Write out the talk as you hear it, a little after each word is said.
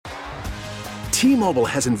T-Mobile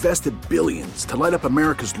has invested billions to light up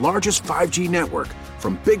America's largest 5G network,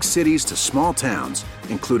 from big cities to small towns,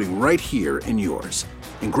 including right here in yours.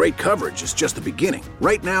 And great coverage is just the beginning.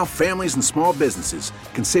 Right now, families and small businesses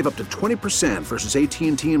can save up to 20% versus AT&T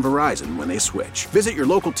and Verizon when they switch. Visit your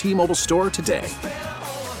local T-Mobile store today.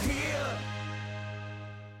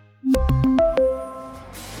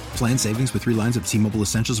 Plan savings with 3 lines of T-Mobile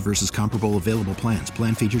Essentials versus comparable available plans.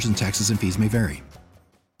 Plan features and taxes and fees may vary.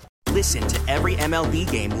 Listen to every MLB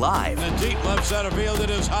game live. In the deep left center field, it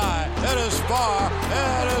is high, it is far,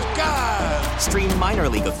 it is gone. Stream minor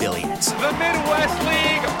league affiliates. The Midwest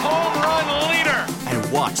League home run leader.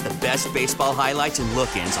 And watch the best baseball highlights and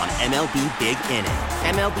look-ins on MLB Big Inning.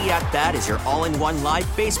 MLB At Bat is your all-in-one live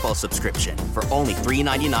baseball subscription for only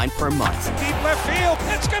 $3.99 per month. Deep left field,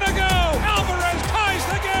 it's gonna go. Alvarez ties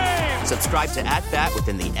the game. Subscribe to At Bat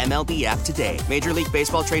within the MLB app today. Major League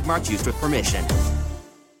Baseball trademarks used with permission.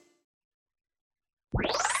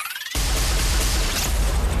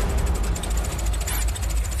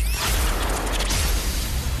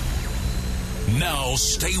 Now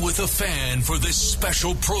stay with the fan for this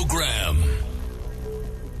special program.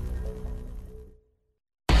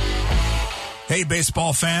 Hey,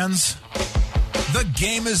 baseball fans. The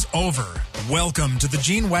game is over. Welcome to the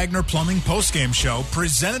Gene Wagner Plumbing Postgame Show,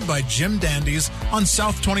 presented by Jim Dandy's on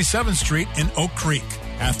South 27th Street in Oak Creek.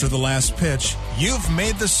 After the last pitch, you've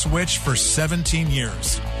made the switch for 17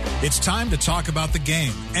 years. It's time to talk about the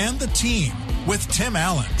game and the team with Tim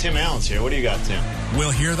Allen. Tim Allen's here. What do you got, Tim?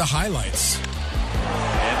 We'll hear the highlights.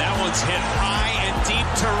 And that one's hit high and deep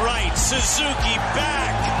to right. Suzuki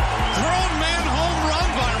back. Grown man home run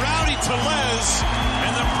by Rowdy Tellez.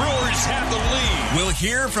 And the Brewers have the lead. We'll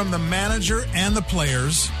hear from the manager and the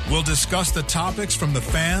players. We'll discuss the topics from the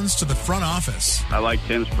fans to the front office. I like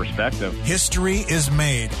Tim's perspective. History is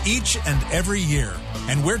made each and every year,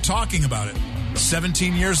 and we're talking about it.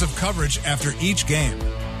 17 years of coverage after each game.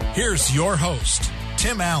 Here's your host,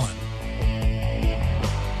 Tim Allen.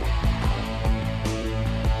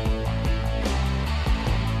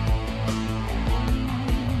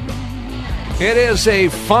 It is a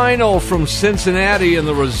final from Cincinnati, and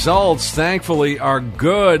the results, thankfully, are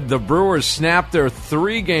good. The Brewers snapped their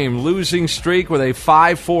 3-game losing streak with a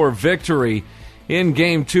 5-4 victory in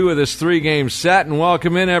Game 2 of this 3-game set. And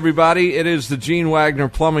welcome in, everybody. It is the Gene Wagner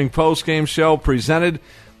Plumbing Postgame Show, presented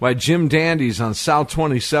by Jim Dandy's on South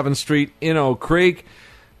 27th Street in Oak Creek.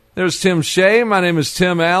 There's Tim Shea. My name is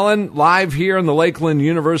Tim Allen, live here in the Lakeland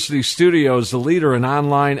University studios, the leader in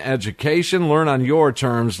online education. Learn on your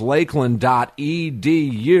terms,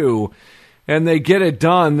 lakeland.edu. And they get it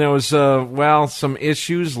done. There was, some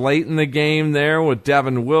issues late in the game there with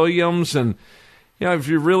Devin Williams. And, if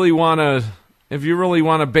you really want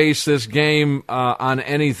to base this game on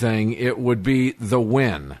anything, it would be the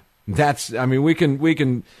win. We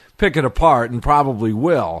can pick it apart and probably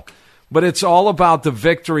will. But it's all about the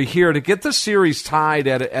victory here to get the series tied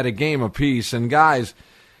at a game apiece. And, guys,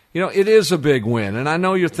 it is a big win. And I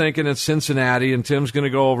know you're thinking it's Cincinnati, and Tim's going to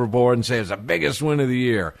go overboard and say it's the biggest win of the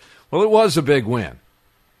year. Well, it was a big win.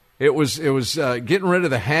 It was getting rid of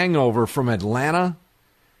the hangover from Atlanta.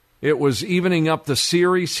 It was evening up the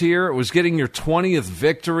series here. It was getting your 20th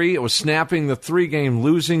victory. It was snapping the 3-game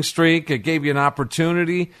losing streak. It gave you an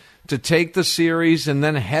opportunity to take the series and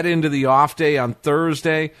then head into the off day on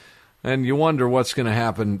Thursday. And you wonder what's going to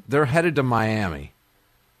happen. They're headed to Miami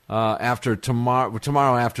after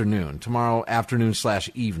tomorrow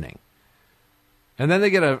afternoon/evening. And then they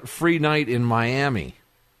get a free night in Miami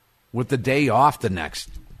with the day off the next.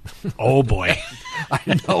 Oh, boy.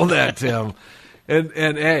 I know that, Tim. And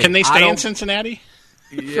hey, can they stay in Cincinnati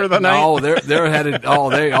for the night? No, they're headed. Oh,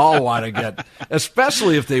 they all want to get,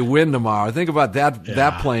 especially if they win tomorrow. Think about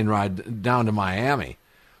that plane ride down to Miami.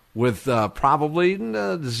 With probably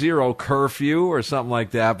zero curfew or something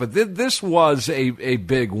like that. But this was a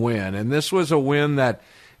big win, and this was a win that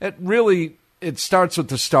it starts with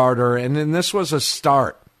the starter, and then this was a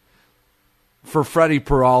start for Freddie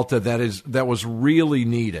Peralta that was really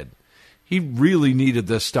needed. He really needed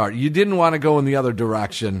this start. You didn't want to go in the other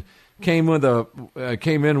direction. Came in with a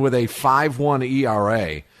 5.1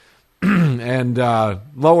 ERA and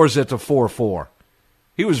lowers it to 4.4.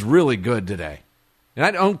 He was really good today. And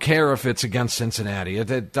I don't care if it's against Cincinnati.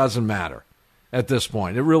 It doesn't matter at this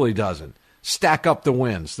point. It really doesn't. Stack up the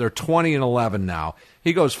wins. They're 20-11 now.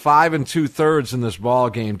 He goes 5 2/3 in this ball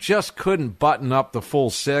game. Just couldn't button up the full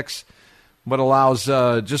 6, but allows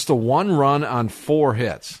just a 1 run on 4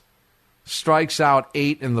 hits. Strikes out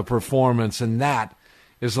 8 in the performance, and that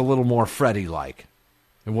is a little more Freddie-like.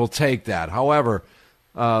 And we'll take that. However,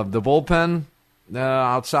 the bullpen,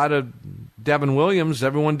 outside of Devin Williams,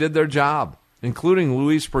 everyone did their job. including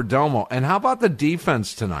Luis Perdomo. And how about the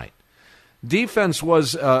defense tonight? Defense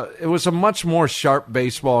was it was a much more sharp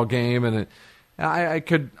baseball game, and I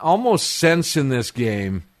could almost sense in this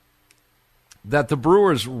game that the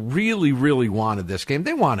Brewers really, really wanted this game.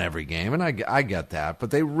 They want every game, and I get that,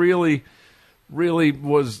 but they really, really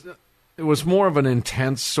it was more of an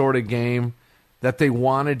intense sort of game that they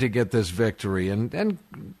wanted to get this victory. And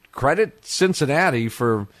credit Cincinnati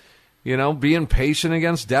for, being patient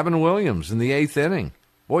against Devin Williams in the 8th inning.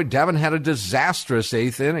 Boy, Devin had a disastrous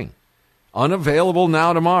 8th inning. Unavailable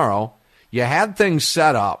now tomorrow. You had things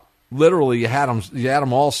set up. Literally, you had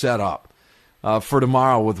them all set up for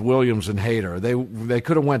tomorrow with Williams and Hader. They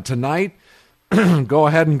could have went tonight, go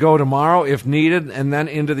ahead and go tomorrow if needed, and then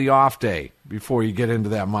into the off day before you get into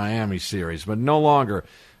that Miami series. But no longer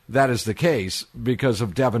that is the case because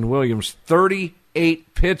of Devin Williams.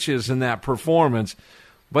 38 pitches in that performance,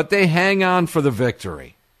 but they hang on for the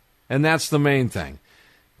victory, and that's the main thing.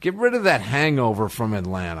 Get rid of that hangover from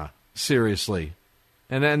Atlanta, seriously.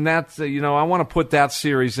 And that's, I want to put that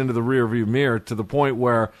series into the rearview mirror to the point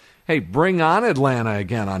where, hey, bring on Atlanta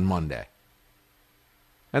again on Monday.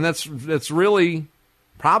 And that's really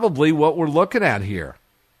probably what we're looking at here.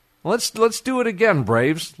 Let's do it again,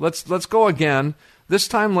 Braves. Let's go again. This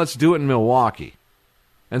time, let's do it in Milwaukee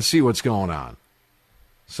and see what's going on.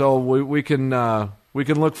 So we can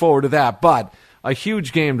look forward to that. But a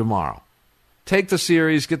huge game tomorrow. Take the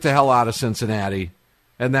series, get the hell out of Cincinnati,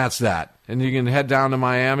 and that's that. And you can head down to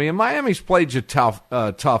Miami. And Miami's played you tough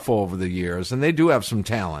over the years, and they do have some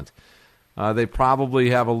talent. They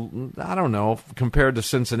probably have compared to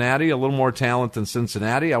Cincinnati, a little more talent than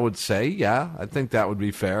Cincinnati, I would say. Yeah, I think that would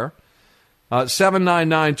be fair.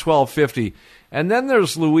 799-1250. And then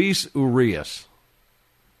there's Luis Urias.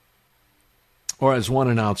 Or as one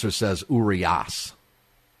announcer says, Urias.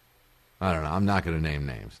 I don't know. I'm not going to name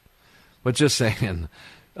names. But just saying,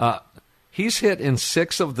 he's hit in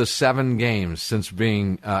 6 of the 7 games since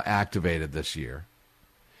being activated this year.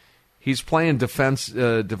 He's playing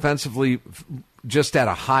defensively just at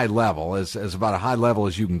a high level, as about a high level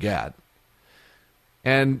as you can get.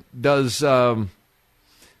 And does Willy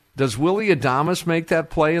Adames make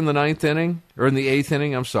that play in the 9th inning? Or in the 8th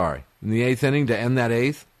inning, I'm sorry. In the 8th inning to end that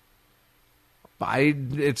 8th?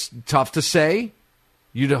 It's tough to say.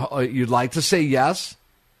 You'd like to say yes.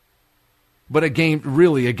 But a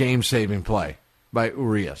game-saving play by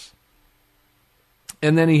Urias.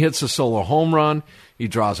 And then he hits a solo home run. He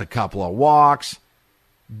draws a couple of walks.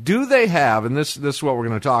 Do they have, and this is what we're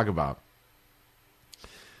going to talk about,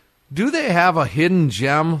 do they have a hidden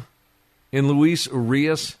gem in Luis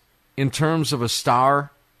Urias in terms of a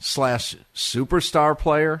star/superstar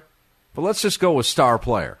player? But let's just go with star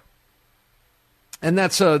player. And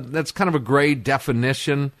that's kind of a grade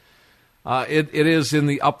definition. It is in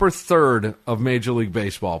the upper third of Major League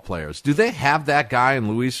Baseball players. Do they have that guy in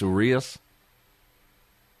Luis Urias?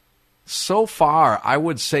 So far, I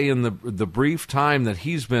would say in the brief time that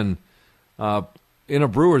he's been in a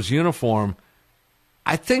Brewers uniform,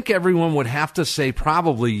 I think everyone would have to say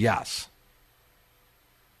probably yes.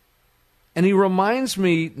 And he reminds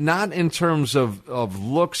me, not in terms of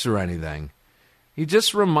looks or anything, he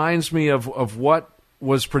just reminds me of what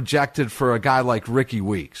was projected for a guy like Ricky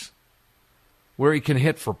Weeks, where he can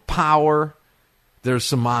hit for power. There's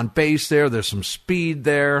some on base there. There's some speed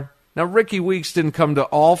there. Now, Ricky Weeks didn't come to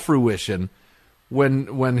all fruition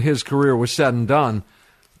when his career was said and done,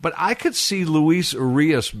 but I could see Luis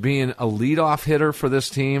Urias being a leadoff hitter for this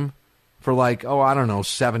team for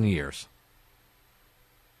 7 years.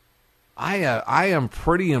 I am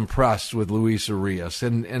pretty impressed with Luis Urias,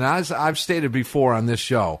 and as I've stated before on this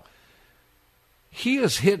show, he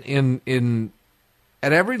has hit in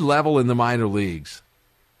at every level in the minor leagues,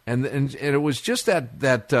 and it was just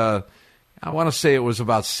that I want to say it was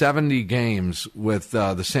about 70 games with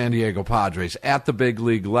the San Diego Padres at the big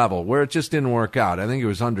league level where it just didn't work out. I think it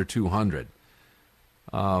was under 200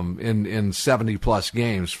 in 70-plus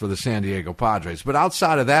games for the San Diego Padres. But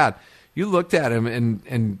outside of that, you looked at him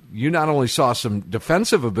and you not only saw some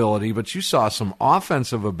defensive ability, but you saw some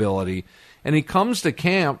offensive ability. And he comes to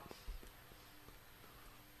camp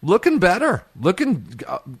looking better, looking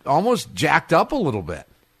almost jacked up a little bit.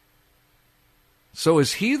 So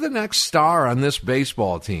is he the next star on this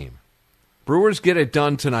baseball team? Brewers get it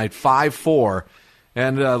done tonight, 5-4,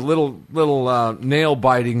 and a little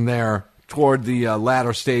nail-biting there toward the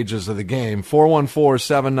latter stages of the game.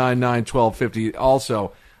 414-799-1250.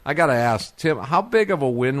 Also, I got to ask, Tim, how big of a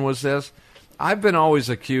win was this? I've been always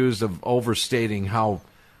accused of overstating how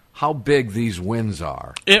big these wins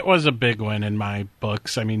are. It was a big win in my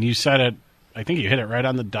books. I mean, you said it I think you hit it right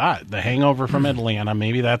on the dot. The hangover from Atlanta,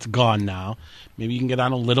 maybe that's gone now. Maybe you can get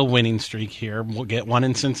on a little winning streak here. We'll get one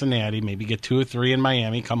in Cincinnati, maybe get 2 or 3 in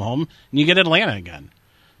Miami, come home, and you get Atlanta again.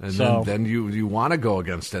 And then you want to go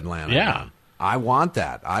against Atlanta. Yeah. Again. I want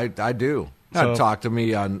that. I do. Talk to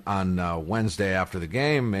me on Wednesday after the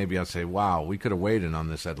game. Maybe I'll say, wow, we could have waited on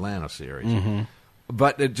this Atlanta series. Mm-hmm.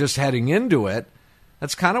 But just heading into it,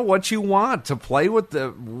 that's kind of what you want, to play with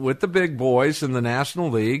the big boys in the National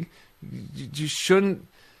League. You shouldn't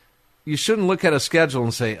look at a schedule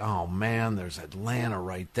and say, oh, man, there's Atlanta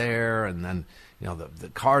right there, and then the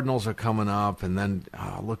Cardinals are coming up, and then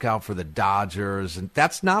look out for the Dodgers. And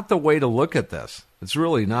that's not the way to look at this. It's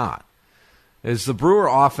really not. Is the Brewer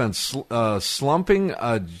offense slumping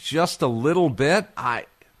just a little bit? I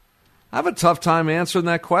have a tough time answering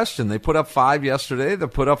that question. They put up 5 yesterday. They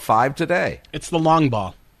put up 5 today. It's the long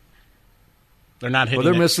ball. They're not hitting.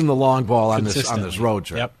 Well, they're missing the long ball on this road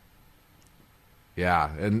trip. Yep.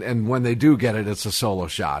 Yeah, and when they do get it, it's a solo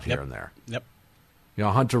shot here and there. Yep.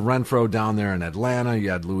 Hunter Renfroe down there in Atlanta.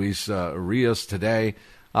 You had Luis Urias today.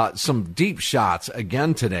 Some deep shots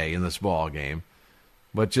again today in this ball game,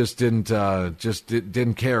 but just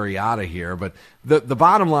didn't carry out of here. But the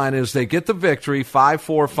bottom line is they get the victory,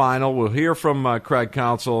 5-4 final. We'll hear from Craig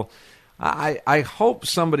Counsell. I hope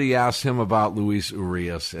somebody asks him about Luis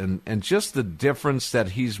Urias and just the difference that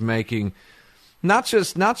he's making, not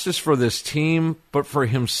just for this team, but for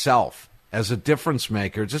himself as a difference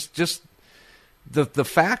maker. Just the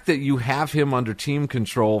fact that you have him under team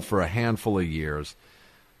control for a handful of years,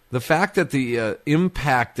 the fact that the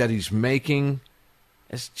impact that he's making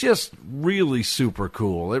is just really super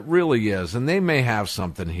cool. It really is, and they may have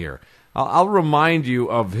something here. I'll remind you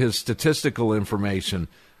of his statistical information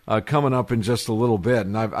coming up in just a little bit,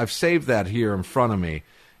 and I've saved that here in front of me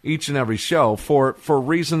each and every show for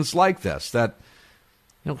reasons like this, that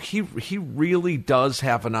he really does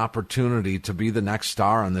have an opportunity to be the next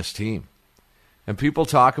star on this team. And people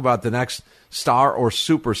talk about the next star or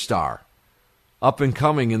superstar up and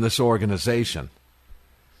coming in this organization.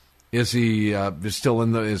 Is he still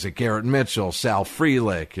in is it Garrett Mitchell, Sal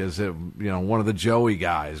Frelick? Is it one of the Joey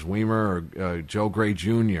guys, Weimer or Joe Gray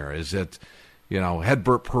Jr.? Is it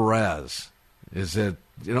Hedbert Perez? Is it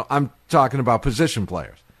I'm talking about position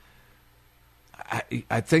players.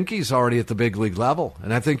 I think he's already at the big league level,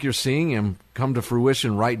 and I think you're seeing him come to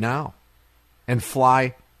fruition right now and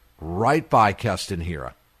fly right by Keston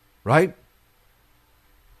Hiura, right?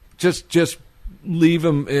 Just leave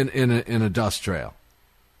him in a dust trail,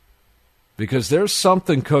 because there's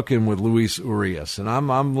something cooking with Luis Urias, and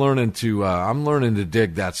I'm learning to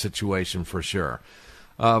dig that situation for sure.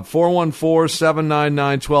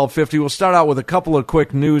 414-799-1250. We'll start out with a couple of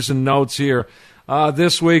quick news and notes here.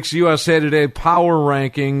 This week's USA Today Power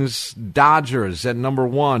Rankings: Dodgers at number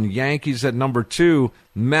 1, Yankees at number 2,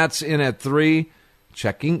 Mets in at 3.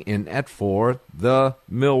 Checking in at 4, the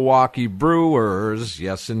Milwaukee Brewers.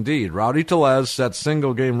 Yes, indeed. Rowdy Tellez set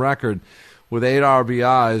single-game record with 8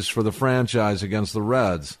 RBIs for the franchise against the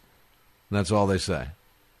Reds. And that's all they say.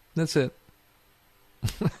 That's it.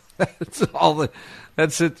 That's all.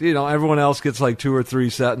 That's it. Everyone else gets like 2 or 3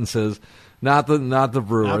 sentences. Not the Brewers. Not the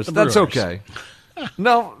Brewers. That's okay.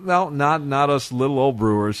 No, not us little old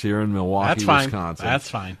Brewers here in Milwaukee, Wisconsin. That's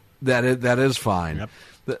fine. That is fine. Yep.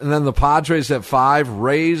 And then the Padres at 5,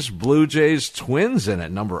 Rays, Blue Jays, Twins in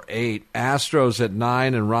at number 8, Astros at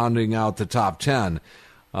 9, and rounding out the top 10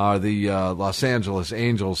 are the Los Angeles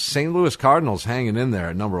Angels. St. Louis Cardinals hanging in there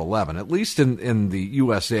at number 11, at least in the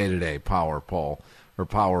USA Today Power Poll or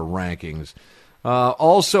Power Rankings.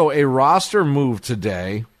 Also, a roster move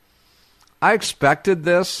today. I expected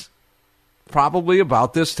this probably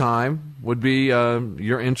about this time would be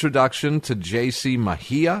your introduction to J.C.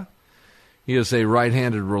 Mejia. He is a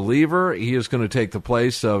right-handed reliever. He is going to take the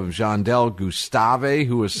place of Jandel Gustave,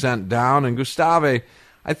 who was sent down. And Gustave,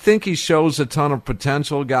 I think he shows a ton of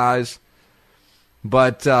potential, guys.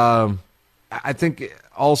 But I think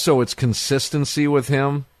also it's consistency with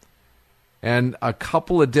him and a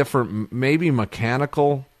couple of different, maybe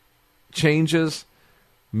mechanical changes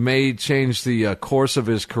may change the course of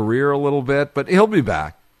his career a little bit. But he'll be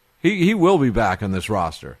back. He will be back on this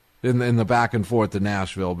roster in the back and forth to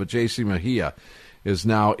Nashville. But J.C. Mejia is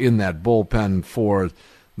now in that bullpen for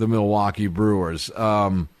the Milwaukee Brewers.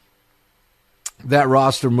 That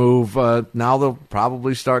roster move, now they'll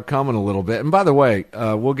probably start coming a little bit. And by the way,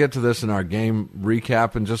 we'll get to this in our game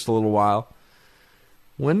recap in just a little while.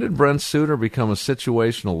 When did Brent Suter become a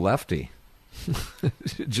situational lefty?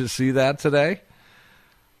 Did you see that today?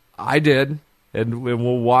 I did. And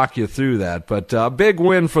we'll walk you through that. But a big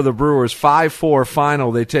win for the Brewers, 5-4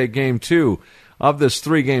 final. They take Game 2 of this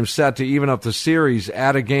 3-game set to even up the series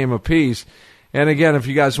at a game apiece. And again, if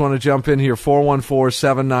you guys want to jump in here,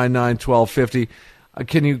 414-799-1250.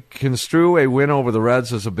 Can you construe a win over the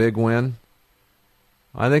Reds as a big win?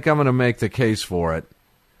 I think I'm going to make the case for it.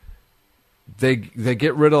 They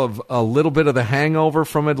get rid of a little bit of the hangover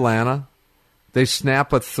from Atlanta. They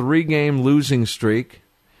snap a 3-game losing streak.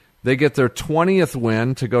 They get their 20th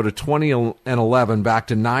win to go to 20-11, back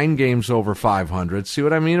to 9 games over 500. See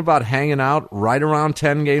what I mean about hanging out right around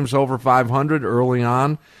 10 games over 500 early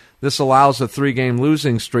on? This allows a 3-game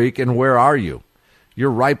losing streak, and where are you?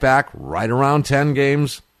 You're right back right around 10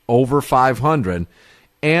 games over 500,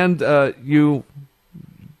 and you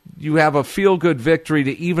have a feel-good victory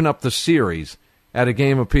to even up the series at a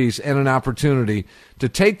game apiece, and an opportunity to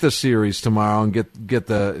take the series tomorrow and get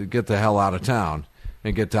the hell out of town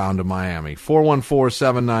and get down to Miami.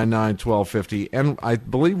 414-799-1250, and I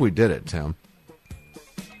believe we did it, Tim.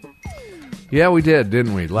 Yeah, we did,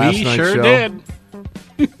 didn't we? Last night's show. We sure did.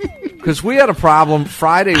 Because we had a problem.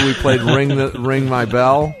 Friday we played Ring My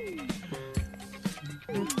Bell,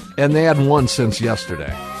 and they hadn't won since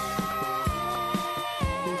yesterday.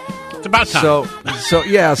 It's about time.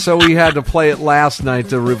 So we had to play it last night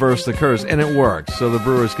to reverse the curse, and it worked. So the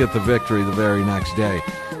Brewers get the victory the very next day.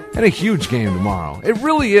 And a huge game tomorrow. It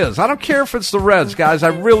really is. I don't care if it's the Reds, guys. I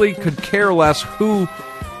really could care less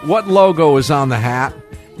what logo is on the hat.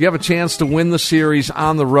 You have a chance to win the series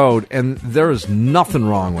on the road, and there is nothing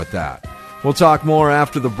wrong with that. We'll talk more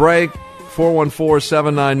after the break.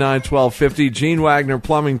 414-799-1250. Gene Wagner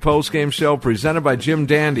Plumbing Postgame Show presented by Jim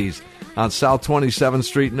Dandy's on South 27th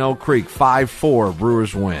Street in Oak Creek. 5-4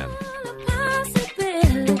 Brewers win.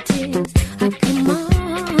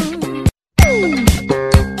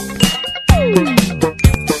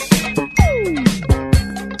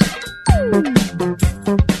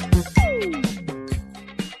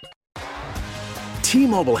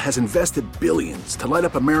 T-Mobile has invested billions to light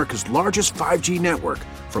up America's largest 5G network,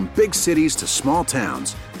 from big cities to small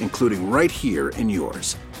towns, including right here in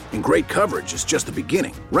yours. And great coverage is just the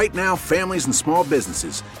beginning. Right now, families and small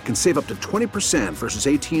businesses can save up to 20% versus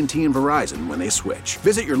AT&T and Verizon when they switch.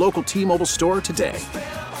 Visit your local T-Mobile store today.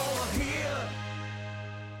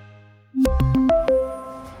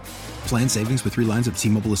 Plan savings with 3 lines of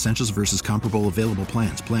T-Mobile Essentials versus comparable available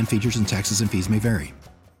plans. Plan features and taxes and fees may vary.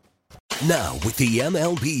 Now, with the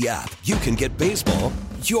MLB app, you can get baseball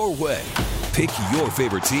your way. Pick your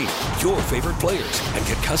favorite team, your favorite players, and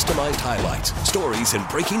get customized highlights, stories, and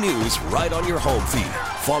breaking news right on your home feed.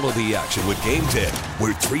 Follow the action with Game Day,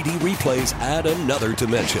 where 3D replays add another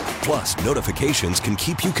dimension. Plus, notifications can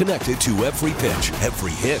keep you connected to every pitch,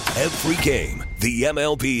 every hit, every game. The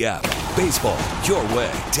MLB app. Baseball your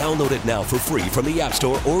way. Download it now for free from the App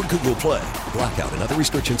Store or Google Play. Blackout and other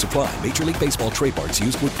restrictions apply. Major League Baseball trademarks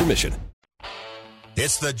used with permission.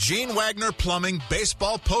 It's the Gene Wagner Plumbing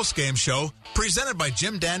Baseball Postgame Show, presented by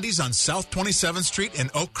Jim Dandy's on South 27th Street in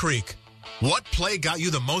Oak Creek. What play got you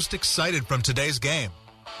the most excited from today's game?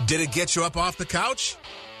 Did it get you up off the couch?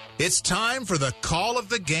 It's time for the Call of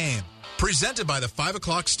the Game, presented by the 5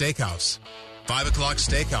 O'Clock Steakhouse. 5 O'Clock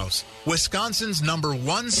Steakhouse, Wisconsin's #1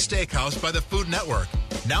 steakhouse by the Food Network,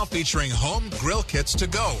 now featuring home grill kits to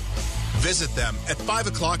go. Visit them at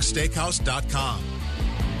 5o'clocksteakhouse.com.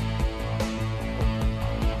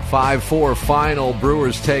 5-4 final.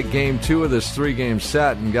 Brewers take game 2 of this 3-game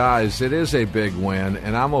set. And, guys, it is a big win,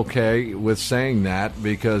 and I'm okay with saying that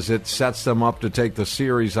because it sets them up to take the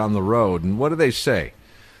series on the road. And what do they say?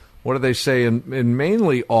 What do they say in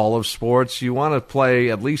mainly all of sports? You want to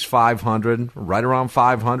play at least 500, right around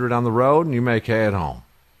 500 on the road, and you make hay at home.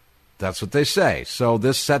 That's what they say. So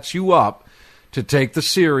this sets you up to take the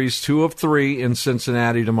series 2 of 3 in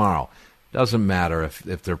Cincinnati tomorrow. Doesn't matter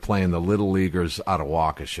if they're playing the Little Leaguers out of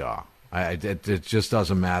Waukesha. It just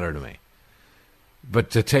doesn't matter to me.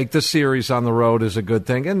 But to take the series on the road is a good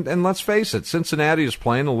thing. And let's face it, Cincinnati is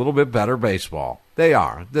playing a little bit better baseball. They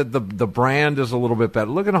are. The brand is a little bit better.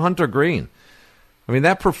 Look at Hunter Green. I mean,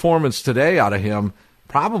 that performance today out of him,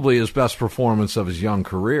 probably his best performance of his young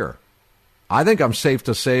career. I think I'm safe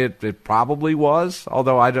to say it probably was,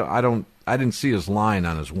 although I didn't see his line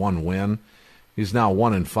on his 1 win. He's now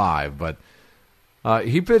 1-5, but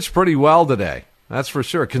he pitched pretty well today. That's for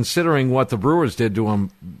sure, considering what the Brewers did to him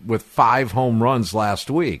with 5 home runs last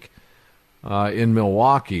week in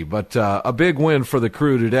Milwaukee. But a big win for the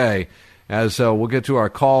Crew today. As we'll get to our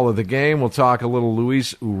call of the game, we'll talk a little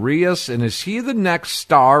Luis Urias, and is he the next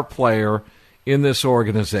star player in this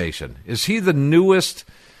organization? Is he the newest?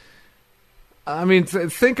 I mean,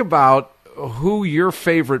 think about who your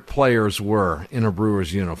favorite players were in a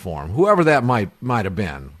Brewers uniform, whoever that might have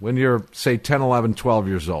been when you're, say, 10, 11, 12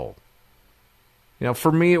 years old.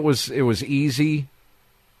 for me it was easy.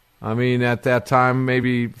 I mean, at that time,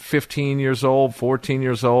 maybe 15 years old, 14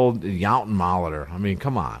 years old, Yount and Molitor. I mean,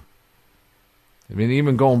 come on. I mean,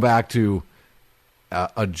 even going back to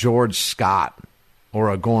a George Scott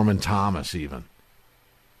or a Gorman Thomas even.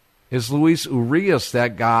 Is Luis Urias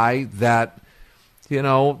that guy that,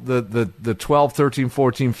 the 12, 13,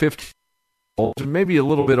 14, 15, maybe a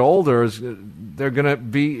little bit older, they're going to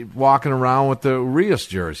be walking around with the Urias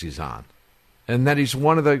jerseys on? And that he's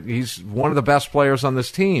one of the best players on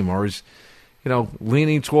this team, or he's,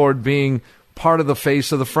 leaning toward being part of the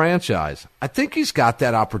face of the franchise. I think he's got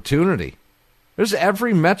that opportunity. There's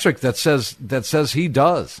every metric that says he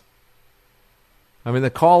does. I mean, the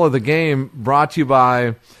call of the game brought to you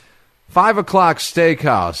by 5 O'Clock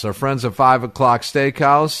Steakhouse. Our friends at 5 O'Clock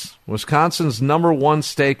Steakhouse, Wisconsin's #1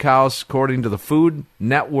 steakhouse, according to the Food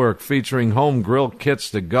Network, featuring home grill kits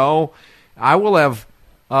to go. I will have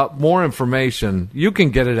more information. You can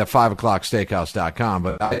get it at 5o'clocksteakhouse.com,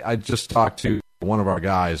 but I just talked to one of our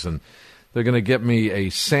guys, and they're going to get me a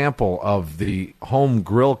sample of the home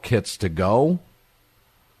grill kits to go.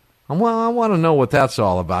 Well, I want to know what that's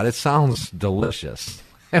all about. It sounds delicious.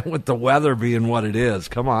 And with the weather being what it is,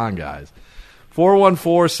 come on, guys.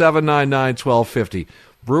 414-799-1250.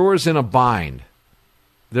 Brewers in a bind.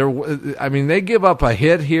 They give up a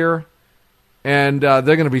hit here, and they're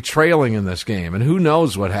going to be trailing in this game. And who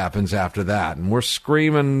knows what happens after that. And we're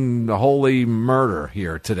screaming the holy murder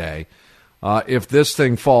here today if this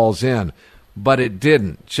thing falls in. But it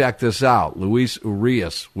didn't. Check this out. Luis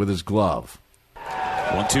Urias with his glove.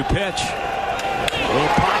 1-2 pitch. A little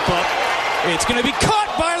pop-up. It's going to be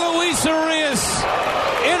caught by Luis Urias.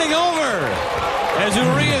 Inning over. As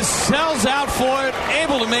Urias sells out for it,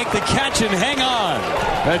 able to make the catch and hang on.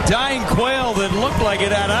 A dying quail that looked like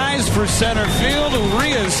it had eyes for center field.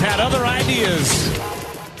 Urias had other ideas.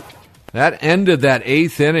 That ended that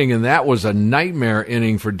 8th inning, and that was a nightmare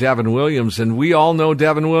inning for Devin Williams. And we all know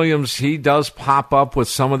Devin Williams, he does pop up with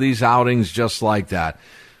some of these outings just like that.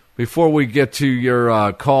 Before we get to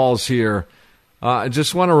your calls here, I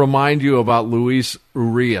just want to remind you about Luis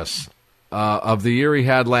Urias of the year he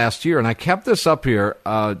had last year. And I kept this up here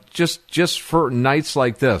just for nights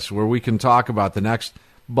like this where we can talk about the next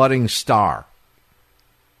budding star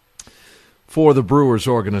for the Brewers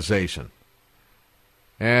organization.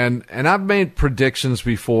 And I've made predictions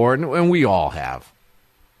before, and we all have.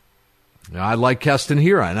 I like Keston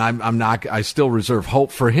Hiura, and I still reserve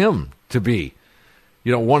hope for him to be,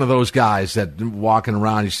 one of those guys that walking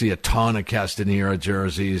around, you see a ton of Keston Hiura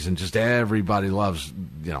jerseys, and just everybody loves,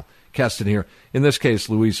 Keston Hiura. In this case,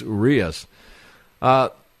 Luis Urias.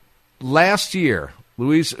 Last year,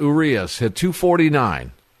 Luis Urias hit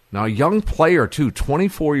 .249. Now, a young player, too,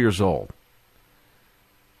 24 years old.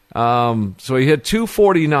 So he hit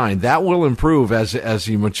 .249. That will improve as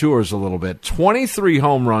he matures a little bit. 23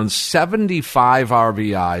 home runs, 75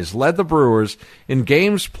 RBIs. Led the Brewers in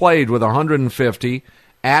games played with 150,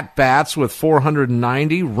 at-bats with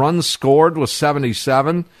 490, runs scored with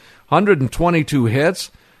 77, 122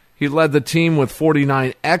 hits. He led the team with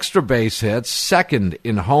 49 extra base hits, second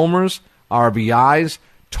in homers, RBIs,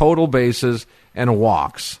 total bases, and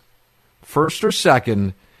walks. First or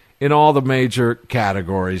second in all the major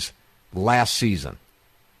categories last season.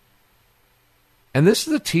 And this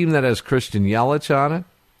is the team that has Christian Yelich on it.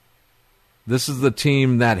 This is the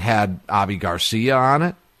team that had Avi Garcia on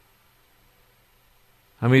it.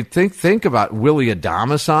 I mean, think about Willy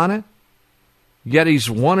Adames on it. Yet he's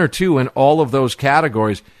 1 or 2 in all of those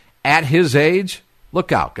categories. At his age,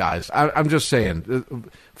 look out, guys. I'm just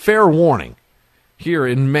saying, fair warning. Here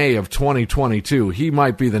in May of 2022, he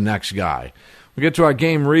might be the next guy. We'll get to our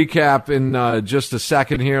game recap in just a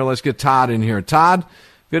second here. Let's get Todd in here. Todd,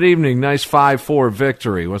 good evening. Nice 5-4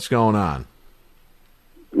 victory. What's going on?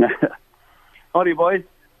 Howdy, boys.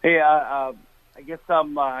 Hey, I guess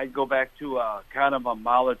I'd go back to kind of a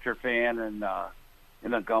Molitor fan and a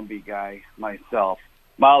Gumby guy myself.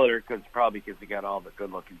 Molitor, probably because he got all the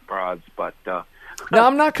good-looking broads, but... Now,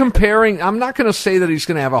 I'm not comparing. I'm not going to say that he's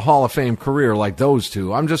going to have a Hall of Fame career like those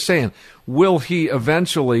two. I'm just saying, do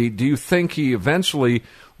you think he eventually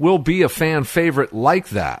will be a fan favorite like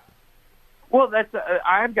that? Well,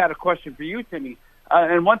 I've got a question for you, Timmy.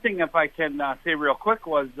 And one thing, if I can say real quick,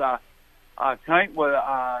 was tonight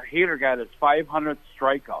Hader got his 500th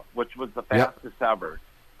strikeout, which was the fastest ever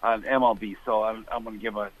on MLB. So I'm going to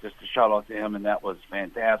give just a shout-out to him, and that was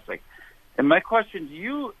fantastic. And my question to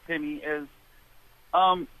you, Timmy, is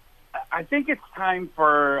I think it's time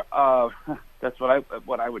for that's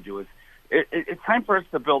what I would do is it's time for us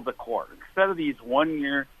to build the core instead of these 1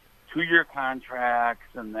 year, 2 year contracts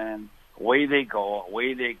and then away they go.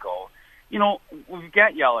 we've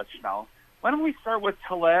got Yelich now. Why don't we start with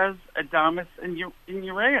Tellez, Adames, and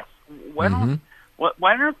Urias? Why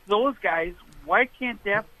aren't those guys? Why can't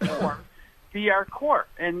that four be our core?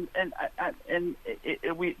 And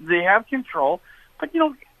they have control, but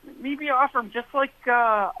maybe offer them just like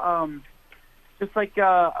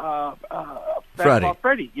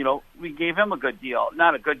Freddie. We gave him a good deal,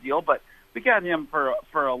 not a good deal, but we got him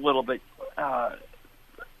for a little bit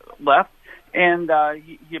left, and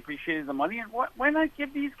he appreciated the money. And why not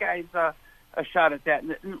give these guys a shot at that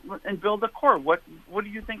and build a core? What do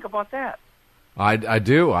you think about that? I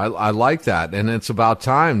do. I like that, and it's about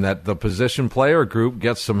time that the position player group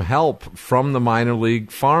gets some help from the minor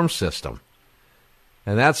league farm system.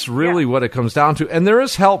 And that's really what it comes down to. And there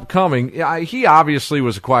is help coming. He obviously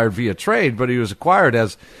was acquired via trade, but he was acquired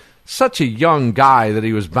as such a young guy that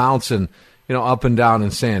he was bouncing, up and down in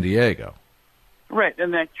San Diego. Right,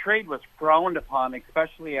 and that trade was frowned upon,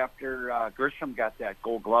 especially after Grisham got that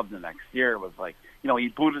Gold Glove the next year. It was like, he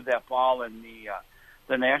booted that ball in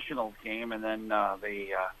the Nationals game, and then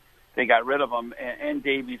they got rid of him, and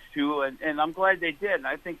Davies too. And I'm glad they did. And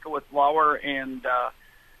I think with Lauer and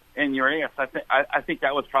Urias, I think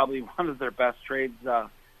that was probably one of their best trades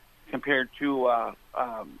compared to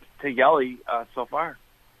Yelly so far.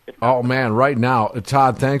 Oh man, right now,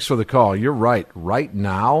 Todd, thanks for the call. You're right. Right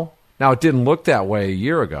now, it didn't look that way a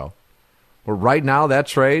year ago, but right now that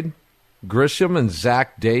trade, Grisham and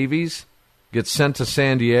Zach Davies get sent to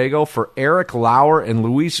San Diego for Eric Lauer and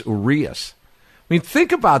Luis Urias. I mean,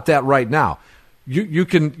 think about that right now. You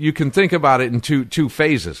can think about it in two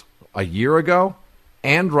phases: a year ago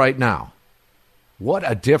and right now. What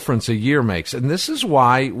a difference a year makes. And this is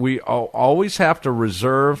why we always have to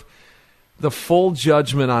reserve the full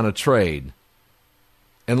judgment on a trade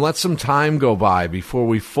and let some time go by before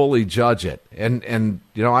we fully judge it. And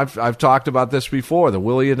I've talked about this before, the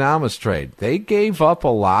Willy Adames trade. They gave up a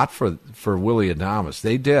lot for Willy Adames.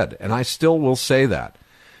 They did, and I still will say that.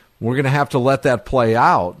 We're going to have to let that play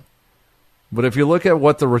out. But if you look at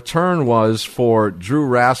what the return was for Drew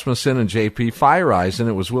Rasmussen and J.P. Feyereisen,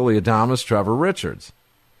 it was Willy Adames, Trevor Richards.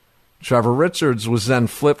 Trevor Richards was then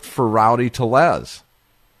flipped for Rowdy Tellez.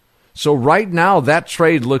 So right now, that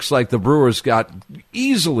trade looks like the Brewers got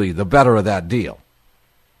easily the better of that deal.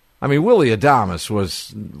 I mean, Willy Adames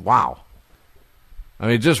was wow. I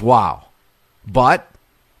mean, just wow. But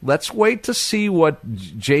let's wait to see what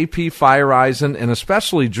J.P. Feyereisen and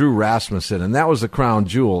especially Drew Rasmussen, and that was the crown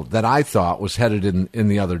jewel that I thought was headed in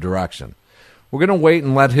the other direction. We're going to wait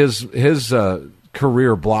and let his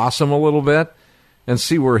career blossom a little bit and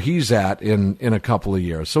see where he's at in a couple of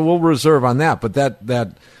years. So we'll reserve on that. But that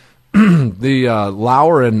the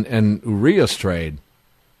Lauer and Urias trade,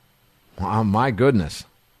 oh, my goodness.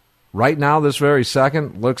 Right now, this very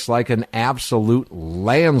second, looks like an absolute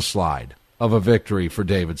landslide of a victory for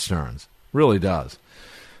David Stearns. Really does.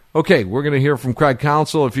 Okay, we're going to hear from Craig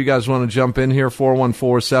Counsell. If you guys want to jump in here,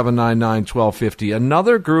 414-799-1250.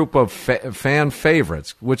 Another group of fan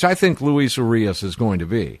favorites, which I think Luis Urias is going to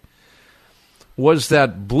be, was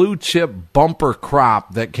that blue chip bumper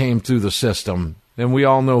crop that came through the system. And we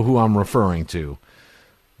all know who I'm referring to.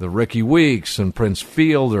 The Ricky Weeks and Prince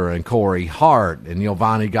Fielder and Corey Hart and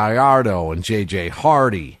Giovanni Gallardo and J.J.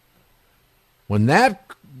 Hardy.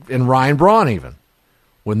 And Ryan Braun even.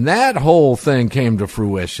 When that whole thing came to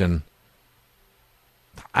fruition,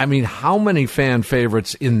 I mean, how many fan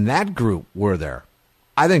favorites in that group were there?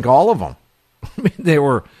 I think all of them. I mean, they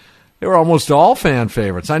were almost all fan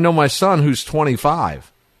favorites. I know my son, who's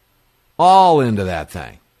 25, all into that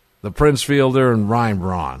thing. The Prince Fielder and Ryan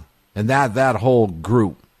Braun, and that whole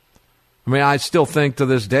group. I mean, I still think to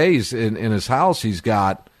this day in his house he's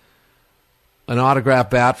got an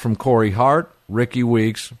autographed bat from Corey Hart, Ricky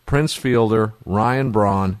Weeks, Prince Fielder, Ryan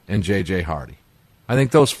Braun, and J.J. Hardy. I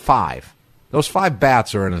think those five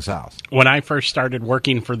bats are in his house. When I first started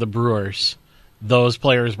working for the Brewers, those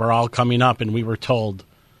players were all coming up, and we were told,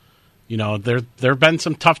 there have been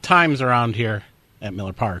some tough times around here at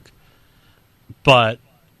Miller Park, but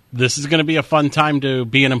this is going to be a fun time to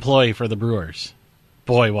be an employee for the Brewers.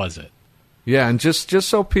 Boy, was it. Yeah, and just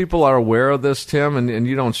so people are aware of this, Tim, and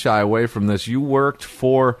you don't shy away from this, you worked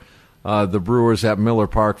for the Brewers at Miller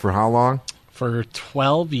Park for how long? For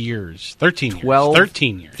 12 years. 13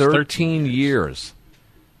 years. 13 years.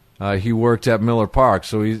 He worked at Miller Park,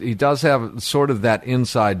 so he does have sort of that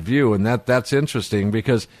inside view, and that's interesting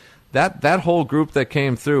because that whole group that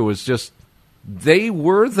came through was just, they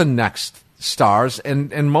were the next stars,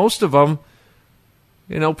 and most of them,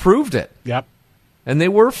 proved it. Yep. And they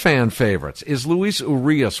were fan favorites. Is Luis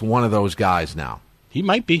Urias one of those guys now? He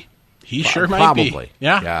might be. He sure might be. Probably.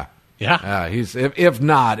 Yeah. Yeah. He's if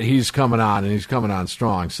not, he's coming on, and he's coming on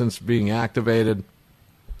strong. Since being activated,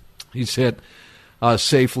 he's hit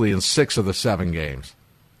safely in 6 of the 7 games.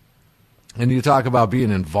 And you talk about being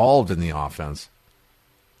involved in the offense.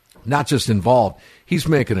 Not just involved, he's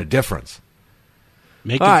making a difference.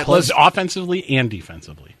 Making plays offensively and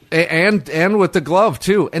defensively. And with the glove,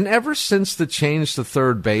 too. And ever since the change to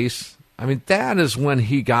third base, I mean, that is when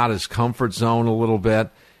he got his comfort zone a little bit.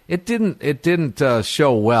 It didn't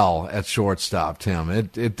show well at shortstop, Tim.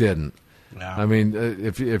 It didn't. Yeah. I mean,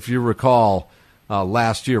 if you recall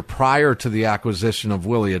last year, prior to the acquisition of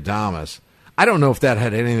Willy Adames, I don't know if that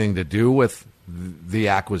had anything to do with the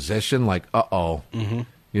acquisition. Like, Mm-hmm.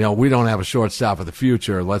 We don't have a shortstop of the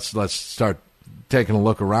future. Let's start taking a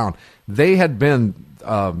look around. They had been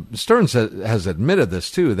Stearns has admitted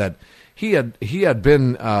this too, that he had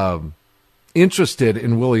been interested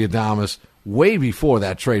in Willy Adames way before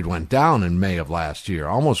that trade went down in May of last year,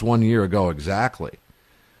 almost 1 year ago exactly.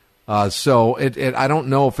 So I don't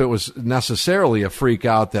know if it was necessarily a freak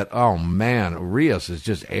out that, oh man, Urias is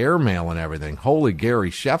just airmailing everything. Holy Gary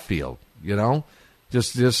Sheffield,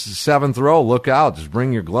 just 7th row, look out, just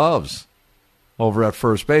bring your gloves over at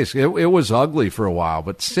first base. It was ugly for a while,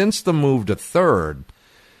 but since the move to third,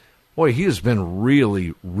 boy, he has been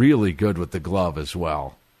really, really good with the glove as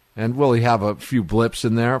well. And will he have a few blips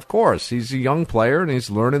in there? Of course. He's a young player, and he's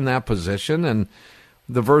learning that position, and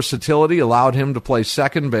the versatility allowed him to play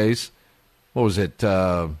second base. What was it,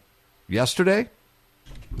 yesterday?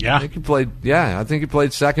 Yeah. I think he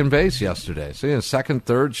played second base yesterday. So, second,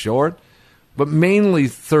 third, short, but mainly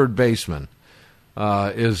third baseman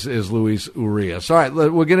is Luis Urias. All right,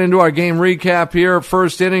 we'll get into our game recap here.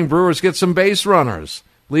 First inning, Brewers get some base runners.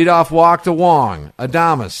 Leadoff walk to Wong.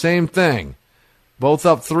 Adames, same thing. Both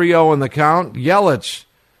up 3-0 in the count. Yelich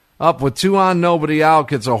up with 2 on, nobody out.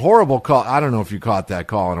 Gets a horrible call. I don't know if you caught that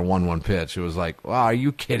call on a 1-1 pitch. It was like, wow, are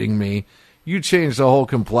you kidding me? You changed the whole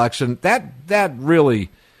complexion. That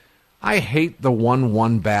really, I hate the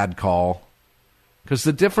 1-1 bad call. Because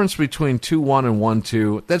the difference between 2-1 and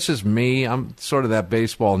 1-2, that's just me. I'm sort of that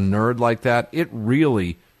baseball nerd like that. It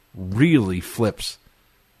really, really flips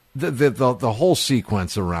the whole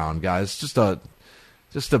sequence around, guys. Just a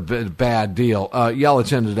bad deal.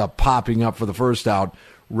 Yelich ended up popping up for the first out.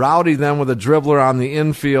 Rowdy then with a dribbler on the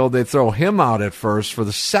infield. They throw him out at first for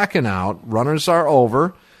the second out. Runners are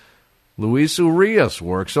over. Luis Urias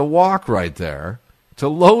works a walk right there to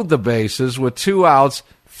load the bases with 2 outs,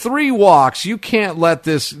 3 walks. You can't let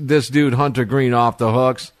this dude Hunter Green off the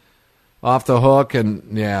hook,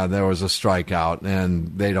 and yeah, there was a strikeout,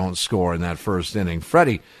 and they don't score in that first inning.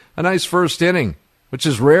 Freddie, a nice first inning, which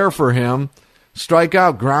is rare for him.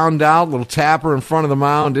 Strikeout, ground out, little tapper in front of the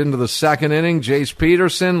mound into the second inning. Jace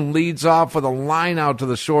Peterson leads off with a line out to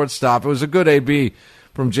the shortstop. It was a good AB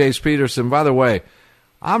from Jace Peterson. By the way,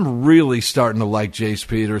 I'm really starting to like Jace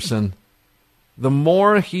Peterson. The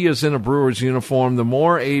more he is in a Brewers uniform, the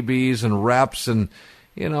more ABs and reps, and,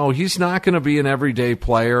 he's not going to be an everyday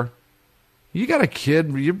player. You got a kid,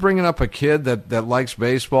 you're bringing up a kid that likes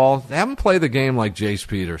baseball, have him play the game like Jace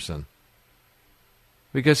Peterson.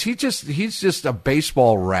 Because he's just a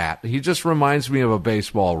baseball rat. He just reminds me of a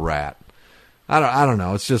baseball rat. I don't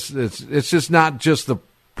know. It's just not just the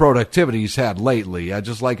productivity he's had lately. I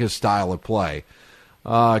just like his style of play.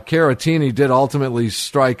 Caratini did ultimately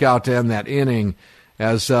strike out to end that inning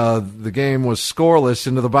as the game was scoreless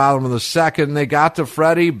into the bottom of the second. They got to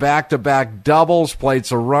Freddie, back-to-back doubles,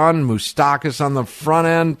 plates a run. Moustakas on the front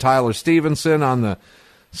end, Tyler Stevenson on the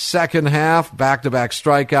second half, back-to-back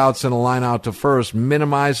strikeouts and a line out to first,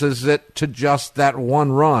 minimizes it to just that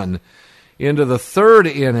 1 run. Into the third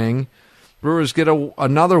inning, Brewers get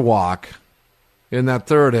another walk in that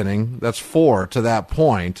third inning. That's 4 to that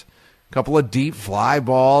point. A couple of deep fly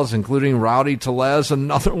balls, including Rowdy Tellez,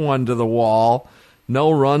 another one to the wall.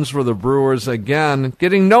 No runs for the Brewers again,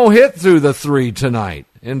 getting no hit through the 3 tonight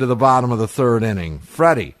into the bottom of the third inning.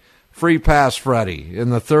 Freddie. Free pass Freddie in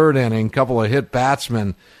the third inning. Couple of hit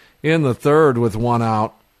batsmen in the third with 1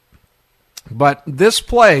 out. But this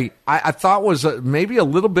play, I thought was maybe a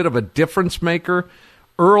little bit of a difference maker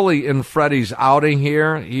early in Freddie's outing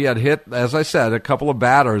here. He had hit, as I said, a couple of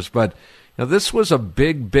batters, but this was a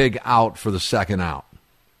big, big out for the second out.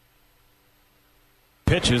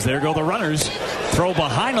 Pitches, there go the runners. Throw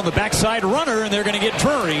behind on the backside runner, and they're going to get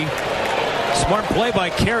Drury. Smart play by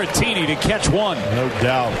Caratini to catch 1. No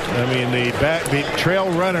doubt. I mean, the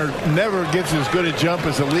trail runner never gets as good a jump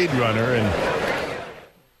as the lead runner.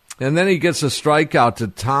 And then he gets a strikeout to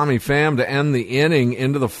Tommy Pham to end the inning.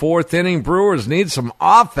 Into the fourth inning, Brewers need some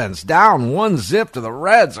offense. Down 1-0 to the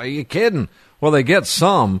Reds. Are you kidding? Well, they get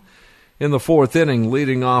some. in the fourth inning.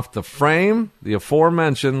 Leading off the frame, the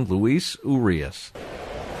aforementioned Luis Urias.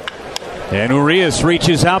 And Urias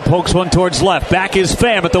reaches out, pokes one towards left. Back is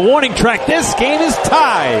Pham at the warning track. This game is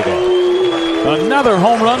tied. Another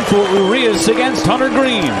home run for Urias against Hunter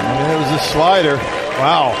Green. It was a slider.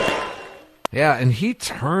 Wow. Yeah, and he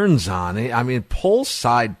turns on it. I mean, pull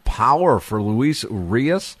side power for Luis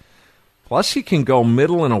Urias. Plus, he can go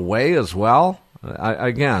middle and away as well.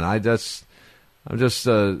 I'm just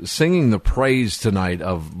singing the praise tonight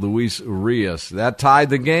of Luis Urias. That tied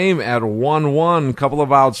the game at 1-1. A couple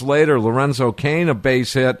of outs later, Lorenzo Cain, a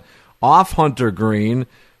base hit off Hunter Green.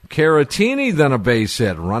 Caratini then a base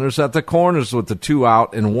hit. Runners at the corners with the 2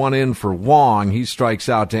 out and 1 in for Wong. He strikes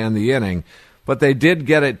out to end the inning. But they did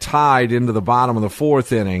get it tied into the bottom of the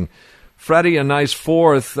fourth inning. Freddie, a nice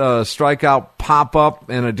fourth strikeout pop-up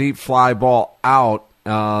and a deep fly ball out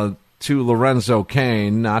to Lorenzo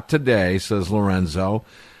Cain. Not today, says Lorenzo.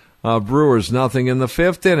 Brewers nothing in the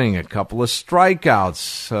fifth inning. A couple of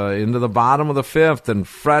strikeouts into the bottom of the fifth, and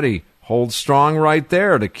Freddie holds strong right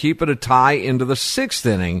there to keep it a tie into the sixth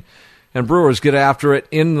inning. And Brewers get after it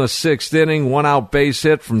in the sixth inning. 1 out base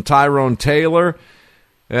hit from Tyrone Taylor.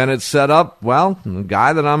 And it's set up, well, a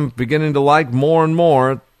guy that I'm beginning to like more and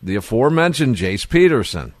more, the aforementioned Jace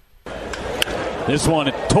Peterson. This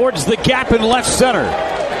one towards the gap in left center.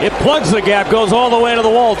 It plugs the gap, goes all the way to the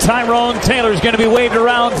wall. Tyrone Taylor's going to be waved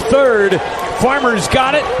around third. Farmer's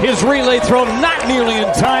got it. His relay throw not nearly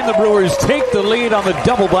in time. The Brewers take the lead on the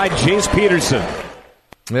double by Jace Peterson.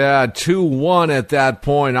 Yeah, 2-1 at that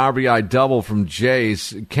point. RBI double from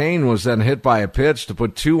Jace. Cain was then hit by a pitch to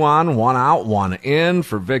put 2 on, 1 out, 1 in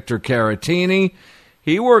for Victor Caratini.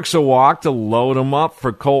 He works a walk to load him up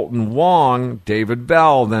for Colton Wong. David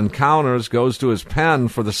Bell then counters, goes to his pen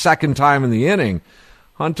for the second time in the inning.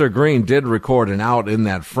 Hunter Green did record an out in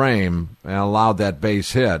that frame and allowed that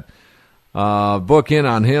base hit. Book in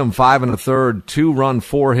on him, 5 1/3, 2-run,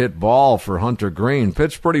 4-hit ball for Hunter Green.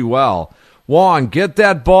 Pitched pretty well. Wong, get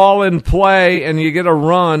that ball in play, and you get a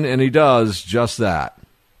run, and he does just that.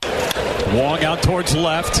 Wong out towards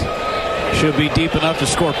left. Should be deep enough to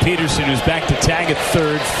score Peterson, who's back to tag at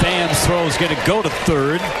third. Pham's throw is going to go to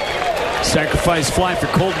third. Sacrifice fly for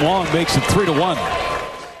Colton Wong makes it 3-1.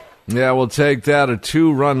 Yeah, we'll take that. A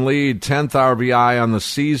 2-run lead, 10th RBI on the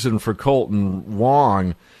season for Colton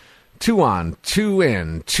Wong. 2 on, 2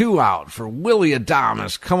 in, 2 out for Willie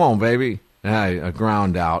Adames. Come on, baby. A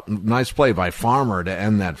ground out. Nice play by Farmer to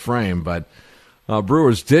end that frame, but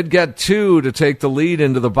Brewers did get 2 to take the lead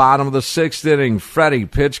into the bottom of the sixth inning. Freddie,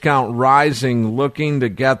 pitch count rising, looking to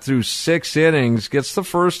get through 6 innings, gets the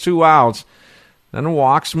first 2 outs, then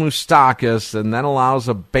walks Moustakas, and then allows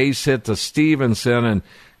a base hit to Stevenson, and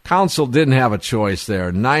Counsell didn't have a choice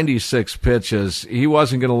there. 96 pitches. He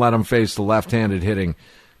wasn't going to let him face the left-handed hitting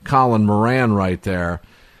Colin Moran right there.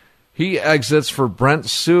 He exits for Brent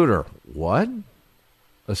Suter. What?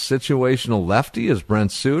 A situational lefty is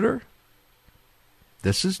Brent Suter?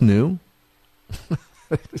 This is new.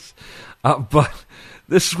 But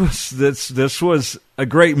this was a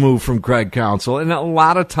great move from Craig Counsell. And a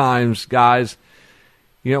lot of times, guys,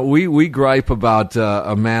 you know, we gripe about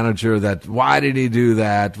a manager that why did he do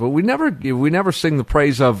that? But we never sing the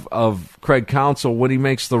praise of Craig Counsell when he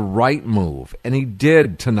makes the right move, and he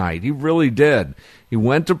did tonight. He really did. He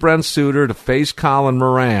went to Brent Suter to face Colin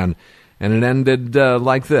Moran, and it ended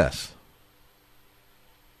like this: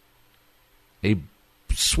 a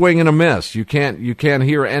swing and a miss. You can't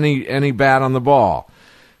hear any bat on the ball.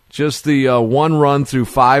 Just the 1 run through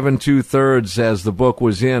 5 2/3 as the book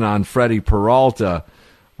was in on Freddie Peralta.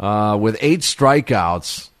 With 8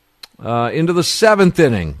 strikeouts into the 7th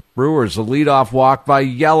inning. Brewers, a leadoff walk by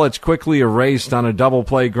Yelich, quickly erased on a double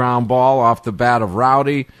play ground ball off the bat of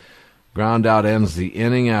Rowdy. Ground out ends the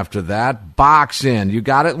inning after that. Box in. You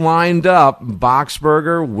got it lined up.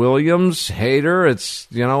 Boxberger, Williams, Hader. It's,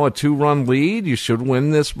 a 2-run lead. You should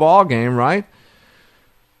win this ball game, right?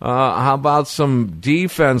 How about some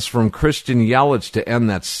defense from Christian Yelich to end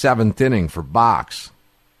that 7th inning for Box?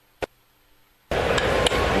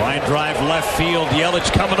 Line drive left field.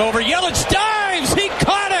 Yelich coming over. Yelich dives. He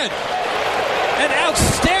caught it. An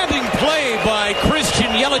outstanding play by Christian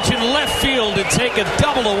Yelich in left field to take a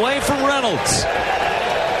double away from Reynolds.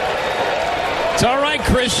 It's all right,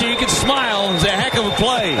 Christian. You can smile. It's a heck of a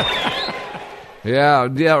play. Yeah,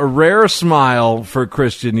 a rare smile for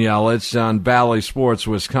Christian Yelich on Bally Sports,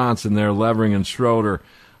 Wisconsin there. Levering and Schroeder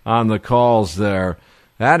on the calls there.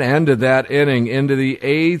 That ended that inning into the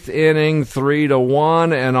 8th inning,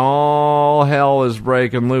 3-1, and all hell is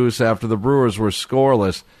breaking loose after the Brewers were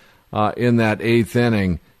scoreless in that 8th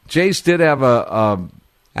inning. Jace did have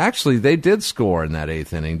Actually, they did score in that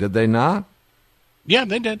 8th inning, did they not? Yeah,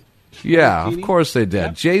 they did. Yeah, of course they did.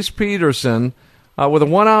 Yep. Jace Peterson with a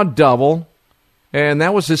 1-out double, and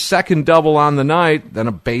that was his second double on the night. Then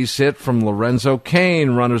a base hit from Lorenzo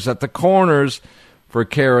Cain, runners at the corners for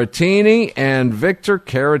Caratini, and Victor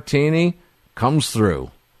Caratini comes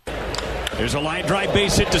through. There's a line drive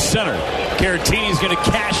base hit to center. Caratini's going to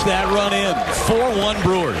cash that run in. 4-1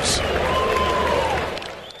 Brewers.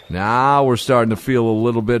 Now we're starting to feel a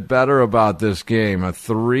little bit better about this game. A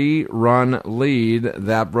 3-run lead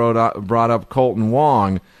that brought up Colton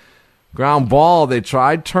Wong. Ground ball, they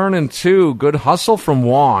tried turning 2. Good hustle from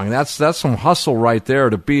Wong. That's some hustle right there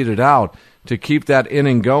to beat it out, to keep that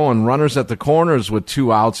inning going. Runners at the corners with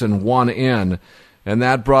 2 outs and 1 in. And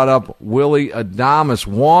that brought up Willie Adames.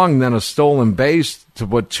 Wong then a stolen base to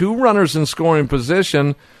put 2 runners in scoring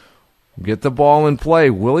position. Get the ball in play.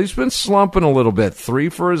 Willie's been slumping a little bit. 3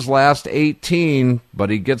 for his last 18,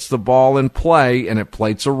 but he gets the ball in play, and it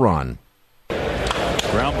plates a run.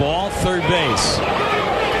 Ground ball, third base.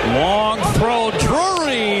 Long throw.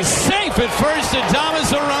 Drury safe at first.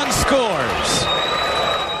 Adames, a run scores.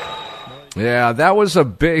 Yeah, that was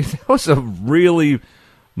a really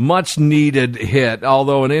much needed hit,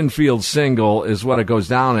 although an infield single is what it goes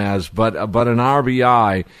down as, but an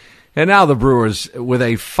RBI. And now the Brewers with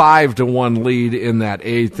a 5-1 lead in that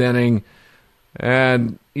 8th inning.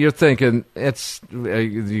 And you're thinking, you're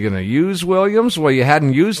going to use Williams? Well, you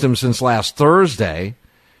hadn't used him since last Thursday.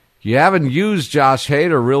 You haven't used Josh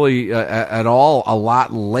Hader really at all a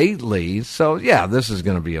lot lately. So, yeah, this is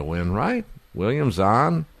going to be a win, right? Williams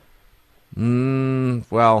on?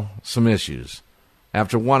 Well, some issues.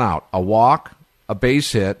 After 1 out, a walk, a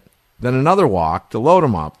base hit, then another walk to load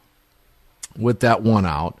him up with that 1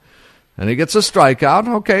 out. And he gets a strikeout.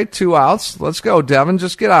 Okay, 2 outs. Let's go, Devin.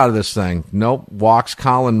 Just get out of this thing. Nope. Walks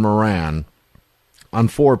Colin Moran on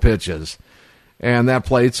 4 pitches. And that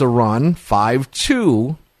plates a run.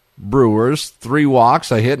 5-2 Brewers. 3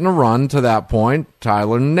 walks, a hit and a run to that point.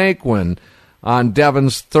 Tyler Naquin on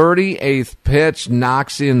Devin's 38th pitch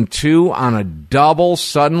knocks in 2 on a double.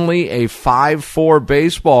 Suddenly a 5-4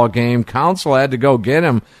 baseball game. Counsell had to go get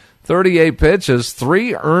him. 38 pitches,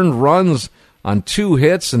 3 earned runs on 2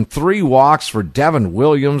 hits and 3 walks for Devin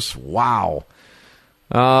Williams. Wow.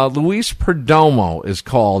 Luis Perdomo is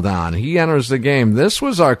called on. He enters the game. This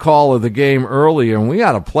was our call of the game earlier, and we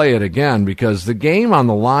got to play it again because the game on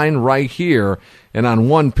the line right here, and on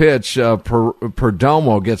 1 pitch,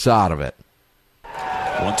 Perdomo gets out of it.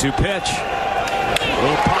 1-2 pitch.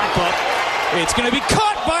 Little pop-up. It's going to be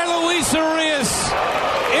caught by Luis Urias.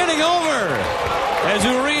 Inning over as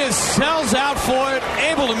Urias sells out for it,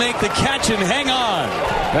 able to make the catch and hang on.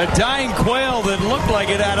 A dying quail that looked like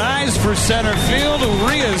it had eyes for center field.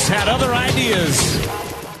 Urias had other ideas.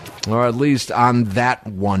 Or at least on that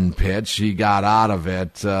 1 pitch, he got out of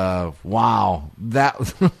it. Wow, that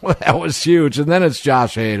was huge. And then it's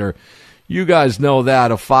Josh Hader. You guys know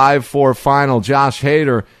that. A 5-4 final. Josh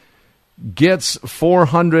Hader gets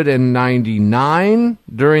 499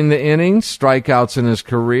 during the innings, strikeouts in his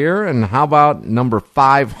career. And how about number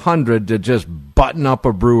 500 to just button up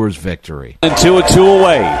a Brewers victory? And 2-2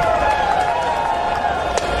 away.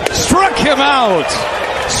 Struck him out.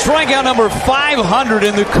 Strikeout number 500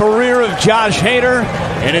 in the career of Josh Hader.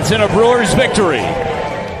 And it's in a Brewers victory.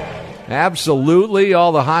 Absolutely.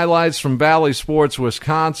 All the highlights from Bally Sports,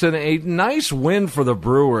 Wisconsin. A nice win for the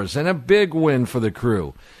Brewers and a big win for the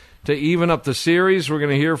Crew. To even up the series, we're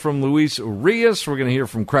going to hear from Luis Urias. We're going to hear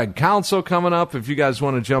from Craig Counsell coming up. If you guys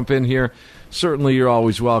want to jump in here, certainly you're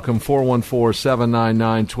always welcome.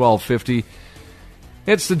 414-799-1250.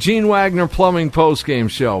 It's the Gene Wagner Plumbing Postgame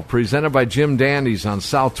Show, presented by Jim Dandy's on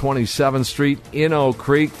South 27th Street in Oak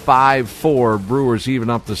Creek. 5-4. Brewers even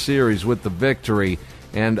up the series with the victory.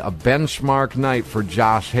 And a benchmark night for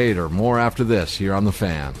Josh Hader. More after this here on The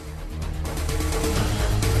Fan.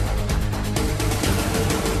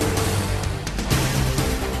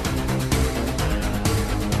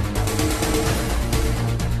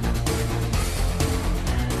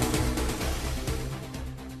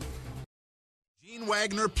 Gene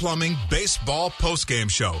Wagner Plumbing Baseball Postgame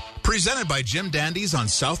Show, presented by Jim Dandy's on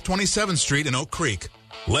South 27th Street in Oak Creek.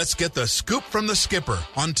 Let's get the scoop from the skipper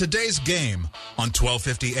on today's game on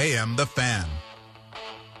 1250 AM The Fan.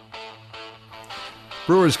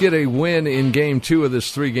 Brewers get a win in Game 2 of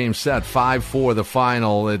this 3-game set, 5-4 the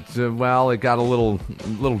final. It got a little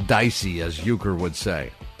dicey, as Euchre would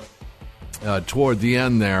say, toward the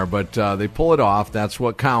end there, but they pull it off. That's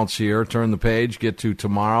what counts here. Turn the page, get to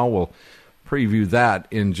tomorrow. We'll preview that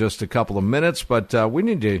in just a couple of minutes, but we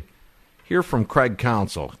need to hear from Craig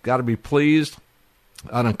Counsell. Got to be pleased.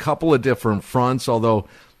 on a couple of different fronts, although a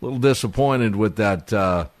little disappointed with that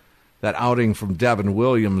outing from Devin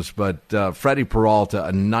Williams. But Freddie Peralta,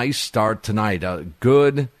 a nice start tonight. A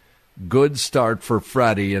good start for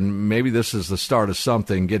Freddie, and maybe this is the start of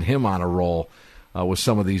something. Get him on a roll with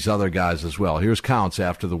some of these other guys as well. Here's Counts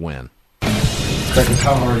after the win.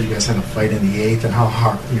 How hard you guys had to fight in the 8th, and how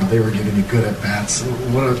hard they were giving you good at bats.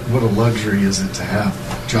 What a luxury is it to have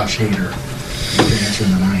Josh Hader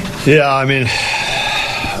answering the 9th? Yeah,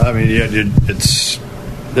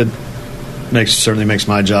 it certainly makes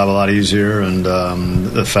my job a lot easier, and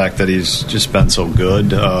the fact that he's just been so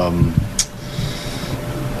good.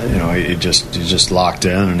 He's just locked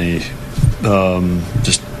in, and he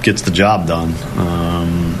just gets the job done,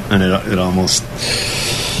 and it almost.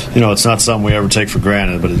 It's not something we ever take for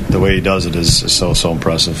granted, but the way he does it is so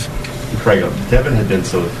impressive. Craig, Devin had been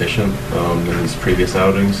so efficient in his previous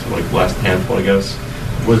outings, like last handful, I guess.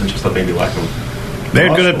 It wasn't just that maybe lacking. They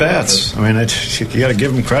had good at bats. You got to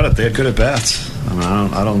give them credit. They had good at bats.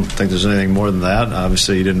 I don't think there's anything more than that.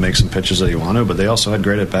 Obviously, he didn't make some pitches that he wanted, but they also had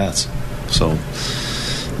great at bats. So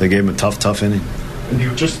they gave him a tough inning. And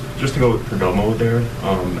you just to go with Perdomo there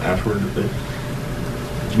afterward.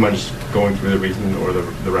 Do you mind just going through the reason or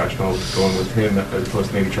the rationale of going with him as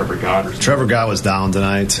opposed to maybe Trevor Gott or something? Trevor Gott was down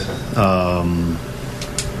tonight.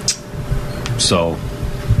 So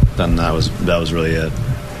then that was really it.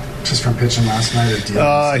 Just from pitching last night?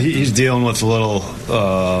 Or he's dealing with a little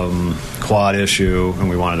quad issue, and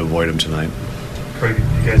we wanted to avoid him tonight. Craig,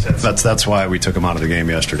 you guys had that's why we took him out of the game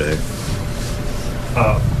yesterday.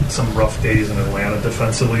 Some rough days in Atlanta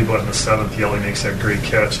defensively, but in the 7th, Yelly makes that great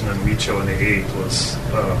catch, and then Wicho in the 8th was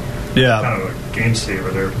kind of a game saver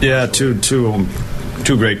there. Yeah, two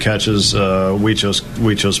great catches.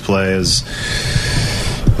 Wicho's play is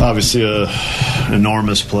obviously an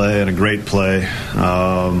enormous play and a great play.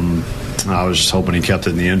 I was just hoping he kept it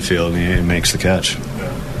in the infield, and he makes the catch.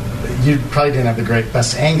 You probably didn't have the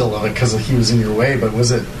best angle of it because he was in your way, but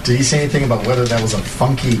did he say anything about whether that was a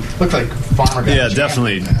funky, looked like Farmer got jammed?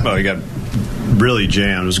 Definitely. Well, he got really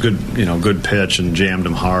jammed. It was good good pitch and jammed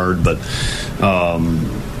him hard, but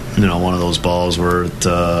one of those balls where it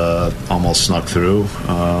almost snuck through.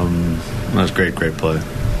 That was great play.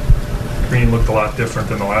 Green looked a lot different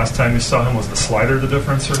than the last time you saw him. Was the slider the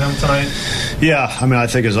difference for him tonight? Yeah, I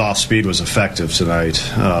think his off speed was effective tonight.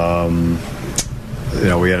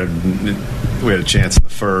 We had a chance in the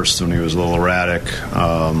first when he was a little erratic,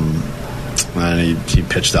 and he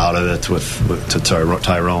pitched out of it to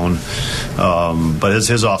Tyrone. But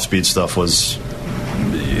his off speed stuff was,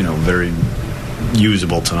 very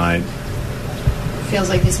usable tonight. Feels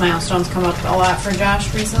like these milestones come up a lot for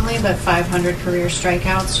Josh recently, but 500 career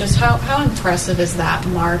strikeouts. Just how impressive is that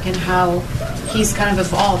mark, and how he's kind of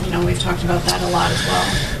evolved? We've talked about that a lot as well.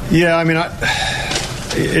 Yeah,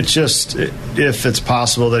 it's just, if it's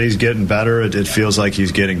possible that he's getting better, it feels like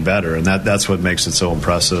he's getting better, and that's what makes it so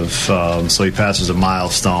impressive. So he passes a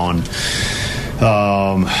milestone,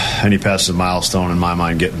 and he passes a milestone in my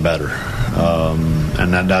mind getting better,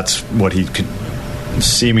 and that's what he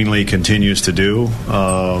seemingly continues to do,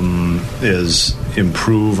 is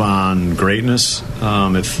improve on greatness,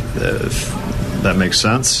 if that makes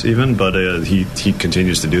sense even, but he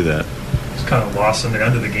continues to do that. Kind of lost in the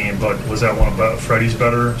end of the game, but was that one of Freddie's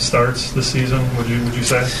better starts this season? Would you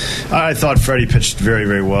say? I thought Freddie pitched very,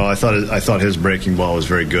 very well. I thought his breaking ball was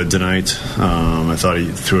very good tonight. I thought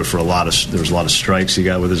he threw it for there was a lot of strikes he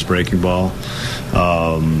got with his breaking ball,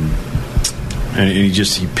 and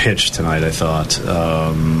he pitched tonight. I thought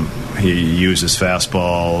he used his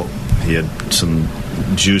fastball. He had some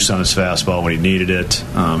juice on his fastball when he needed it,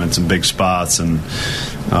 in some big spots,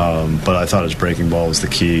 but I thought his breaking ball was the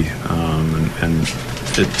key, and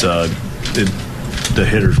the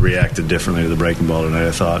hitters reacted differently to the breaking ball tonight,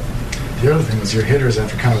 I thought. The other thing was your hitters,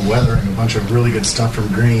 after kind of weathering a bunch of really good stuff from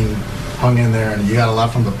Green, hung in there, and you got a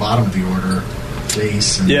lot from the bottom of the order.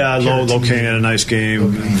 Jace and Locane had a nice game.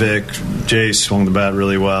 Vic, Jace swung the bat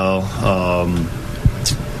really well.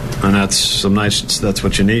 And that's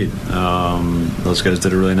what you need. Those guys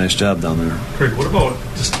did a really nice job down there. Craig, what about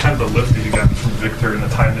just kind of the lift that you got from Victor in the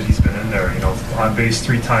time that he's been in there? On base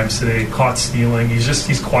 3 times today, caught stealing.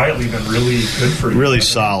 He's quietly been really good for you. Really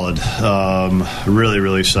solid.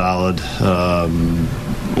 Really solid.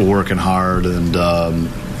 Working hard, and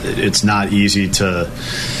it's not easy to.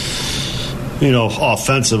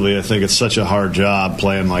 Offensively, I think it's such a hard job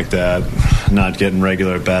playing like that, not getting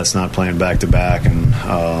regular at bats, not playing back-to-back,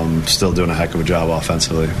 and still doing a heck of a job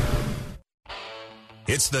offensively.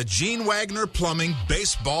 It's the Gene Wagner Plumbing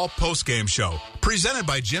Baseball Postgame Show, presented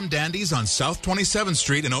by Jim Dandy's on South 27th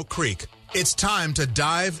Street in Oak Creek. It's time to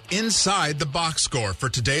dive inside the box score for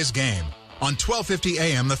today's game on 1250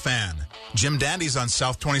 AM The Fan. Jim Dandy's on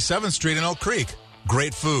South 27th Street in Oak Creek.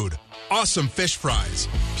 Great food, awesome fish fries,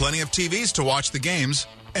 plenty of TVs to watch the games,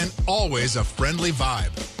 and always a friendly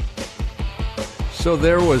vibe. So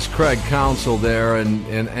there was Craig Counsell there,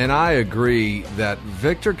 and I agree that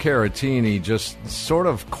Victor Caratini just sort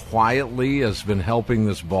of quietly has been helping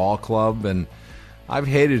this ball club, and I've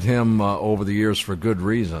hated him over the years for good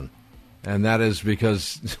reason. And that is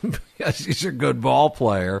because he's a good ball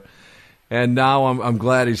player. And now I'm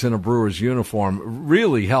glad he's in a Brewers uniform,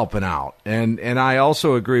 really helping out. And I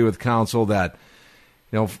also agree with Counsell that,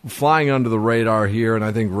 flying under the radar here, and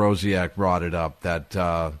I think Rosiak brought it up, that,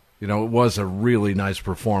 it was a really nice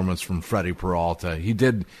performance from Freddie Peralta. He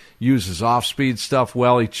did use his off-speed stuff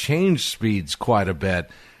well. He changed speeds quite a bit.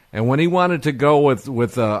 And when he wanted to go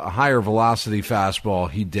with a higher velocity fastball,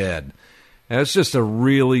 he did. And it's just a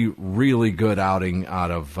really, really good outing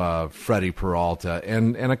out of Freddie Peralta.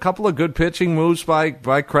 And a couple of good pitching moves by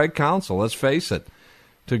Craig Counsell, let's face it.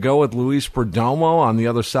 To go with Luis Perdomo on the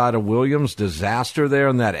other side of Williams, disaster there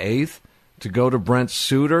in that eighth. To go to Brent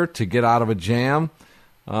Suter to get out of a jam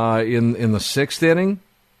in the sixth inning.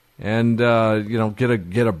 And, get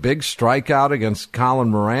a big strikeout against Colin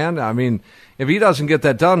Moran. I mean, if he doesn't get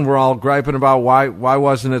that done, we're all griping about why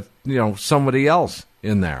wasn't it, somebody else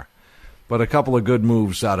in there. But a couple of good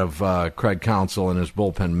moves out of Craig Counsell and his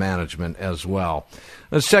bullpen management as well.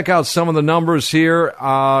 Let's check out some of the numbers here.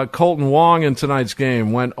 Colton Wong in tonight's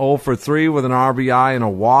game went 0 for 3 with an RBI and a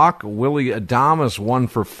walk. Willie Adames 1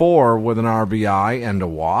 for 4 with an RBI and a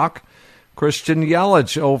walk. Christian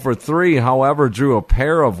Yelich 0 for 3, however, drew a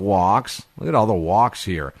pair of walks. Look at all the walks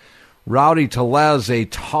here. Rowdy Tellez, a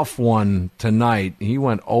tough one tonight. He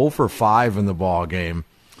went 0 for 5 in the ball game.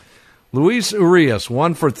 Luis Urias,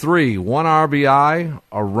 1 for 3, 1 RBI,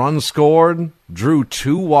 a run scored, drew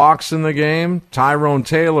 2 walks in the game. Tyrone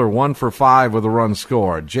Taylor, 1 for 5 with a run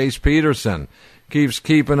scored. Jace Peterson keeps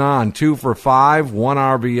keeping on, 2 for 5, 1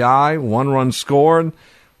 RBI, 1 run scored.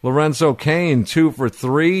 Lorenzo Cain, 2 for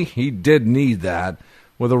 3. He did need that.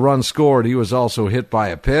 With a run scored, he was also hit by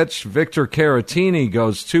a pitch. Victor Caratini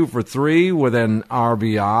goes 2 for 3 with an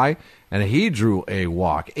RBI, and he drew a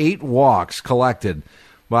walk. 8 walks collected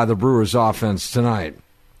by the Brewers offense tonight.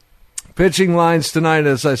 Pitching lines tonight,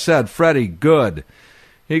 as I said, Freddie, good.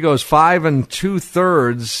 He goes 5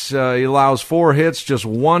 2/3. He allows 4 hits, just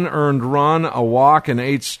 1 earned run, a walk, and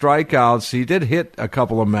 8 strikeouts. He did hit a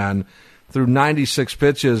couple of men through 96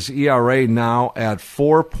 pitches. ERA now at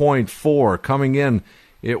 4.4. Coming in,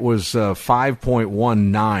 it was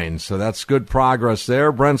 5.19. So that's good progress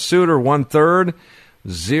there. Brent Suter, 1/3.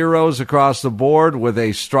 Zeros across the board with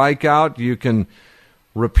a strikeout. You can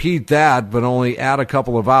repeat that, but only add a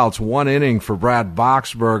couple of outs. 1 inning for Brad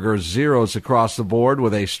Boxberger. Zeros across the board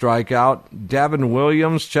with a strikeout. Devin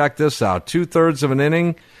Williams, check this out. 2/3 of an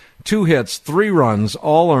inning, 2 hits, 3 runs,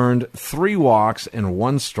 all earned, 3 walks, and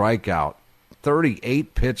 1 strikeout.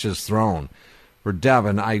 38 pitches thrown for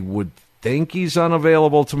Devin. I would think he's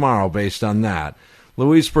unavailable tomorrow based on that.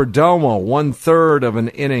 Luis Perdomo, 1/3 of an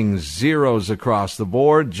inning, zeros across the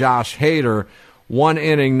board. Josh Hader, 1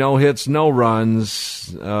 inning, no hits, no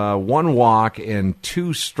runs, 1 walk, and 2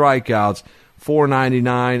 strikeouts,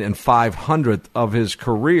 499 and 500th of his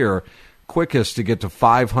career. Quickest to get to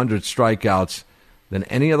 500 strikeouts than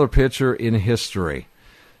any other pitcher in history.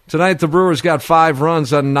 Tonight, the Brewers got 5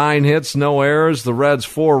 runs on 9 hits, no errors. The Reds,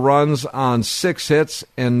 4 runs on 6 hits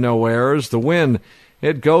and no errors. The win,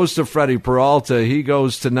 it goes to Freddie Peralta. He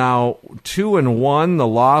goes to now 2-1. The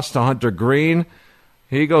loss to Hunter Green,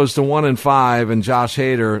 he goes to 1-5, and Josh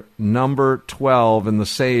Hader, number 12 in the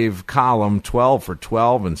save column, 12 for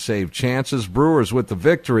 12 in save chances. Brewers with the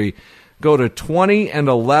victory go to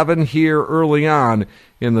 20-11 here early on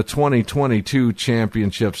in the 2022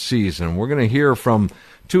 championship season. We're going to hear from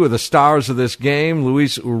 2 of the stars of this game,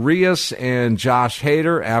 Luis Urias and Josh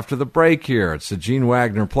Hader, after the break here. It's the Gene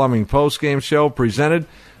Wagner Plumbing Postgame Show presented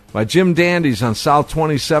by Jim Dandy's on South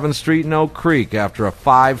 27th Street in Oak Creek after a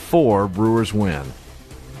 5-4 Brewers win.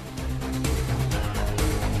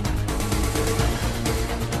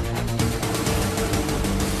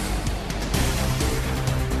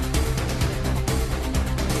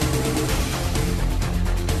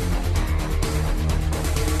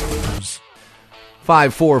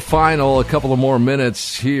 5-4 final, a couple of more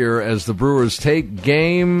minutes here as the Brewers take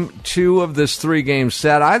Game 2 of this 3-game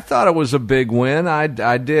set. I thought it was a big win. I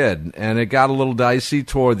did, and it got a little dicey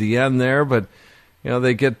toward the end there, but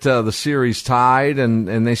they get the series tied,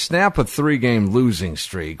 and they snap a 3-game losing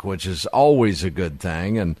streak, which is always a good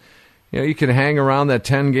thing. And you can hang around that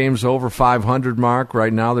 10 games over 500 mark.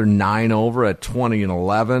 Right now they're 9 over at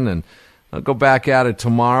 20-11, and I'll go back at it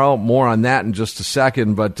tomorrow. More on that in just a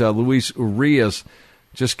second, but Luis Urias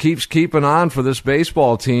just keeps keeping on for this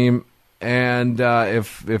baseball team. And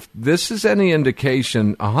if this is any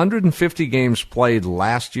indication, 150 games played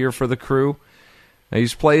last year for the Crew.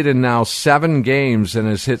 He's played in now 7 games and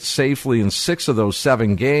has hit safely in 6 of those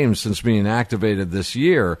 7 games since being activated this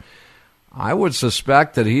year. I would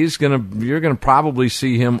suspect that you're gonna probably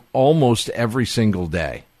see him almost every single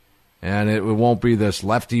day. And it won't be this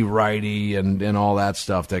lefty-righty and all that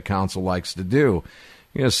stuff that Council likes to do.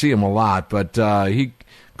 You're going to see him a lot, but he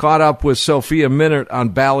caught up with Sophia Minnaert on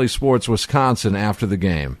Bally Sports Wisconsin after the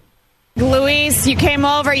game. Luis, you came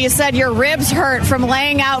over, you said your ribs hurt from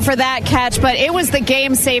laying out for that catch, but it was the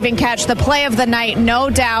game-saving catch, the play of the night, no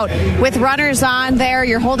doubt. With runners on there,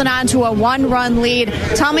 you're holding on to a 1-run lead.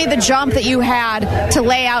 Tell me the jump that you had to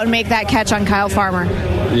lay out and make that catch on Kyle Farmer.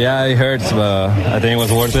 Yeah, it hurts, but I think it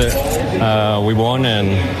was worth it. We won, and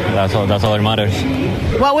that's all that matters.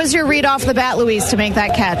 What was your read off the bat, Luis, to make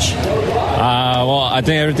that catch? Well, I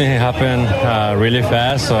think everything happened really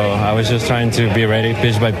fast, so I was just trying to be ready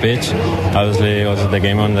pitch by pitch. Obviously, it was the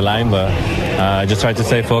game on the line, but I just tried to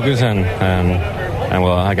stay focused, and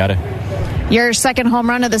well, I got it. Your second home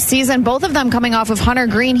run of the season, both of them coming off of Hunter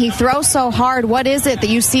Green. He throws so hard. What is it that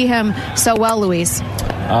you see him so well, Luis?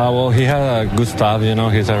 Well, he had a good stuff,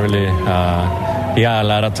 He's a really... he had a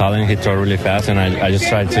lot of talent. He threw really fast, and I just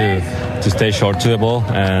tried to stay short to the ball,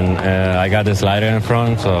 and I got the slider in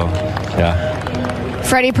front, so, yeah.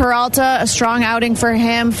 Freddie Peralta, a strong outing for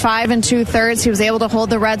him, 5 2/3. He was able to hold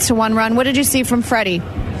the Reds to 1 run. What did you see from Freddie?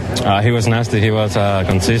 He was nasty. He was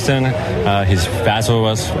consistent. His fastball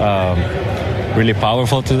was really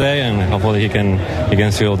powerful today, and hopefully he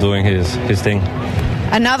can still doing his thing.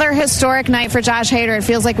 Another historic night for Josh Hader. It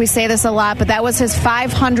feels like we say this a lot, but that was his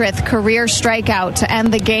 500th career strikeout to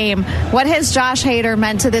end the game. What has Josh Hader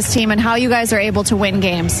meant to this team, and how you guys are able to win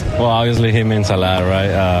games? Well, obviously he means a lot, right?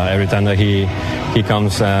 Every time that he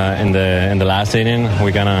comes in the last inning,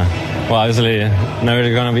 we're gonna. Well, obviously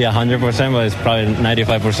never gonna be 100%, but it's probably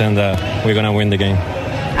 95% that we're gonna win the game.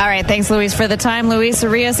 All right, thanks, Luis, for the time. Luis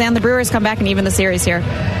Urias and the Brewers come back and even the series here.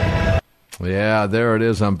 Yeah, there it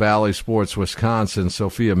is on Bally Sports Wisconsin.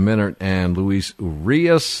 Sophia Minnaert and Luis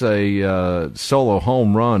Urias, a solo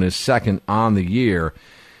home run, his second on the year.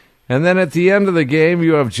 And then at the end of the game,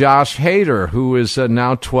 you have Josh Hader, who is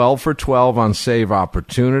now 12 for 12 on save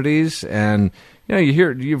opportunities. And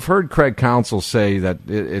you've heard Craig Counsell say that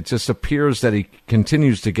it just appears that he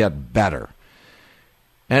continues to get better.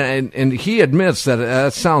 And he admits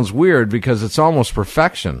that sounds weird because it's almost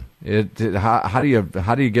perfection. How do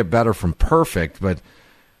you get better from perfect? But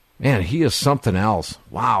man, he is something else.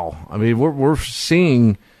 Wow. I mean, we're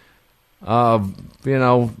seeing, like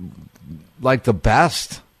the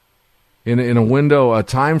best in a window, a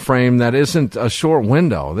time frame that isn't a short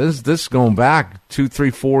window. This going back 2, 3,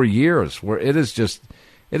 4 years, where it is just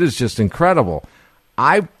incredible.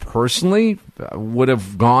 I personally would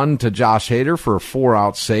have gone to Josh Hader for a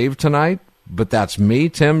 4-out save tonight, but that's me.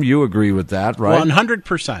 Tim, you agree with that, right?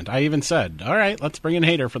 100%. I even said, all right, let's bring in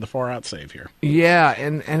Hader for the 4-out save here. Yeah,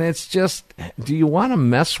 and it's just, do you want to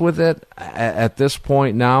mess with it at this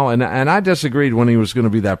point now? And I disagreed when he was going to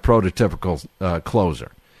be that prototypical closer,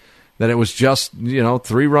 that it was just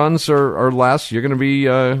 3 runs or less, you're going to be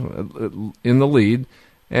in the lead.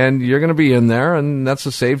 And you're going to be in there, and that's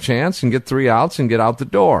a save chance, and get 3 outs and get out the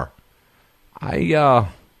door. Maybe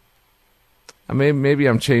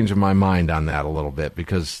I'm changing my mind on that a little bit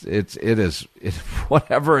because it is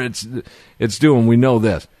whatever it's doing. We know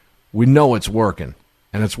this. We know it's working,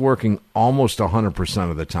 and it's working almost 100%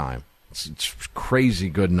 of the time. It's crazy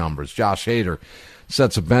good numbers. Josh Hader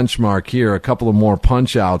sets a benchmark here. A couple of more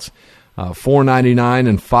punch outs. 499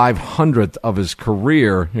 and 500th of his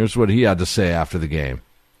career. Here's what he had to say after the game.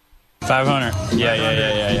 500. Yeah.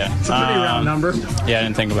 It's a pretty round number. Yeah, I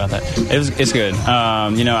didn't think about that. It's good.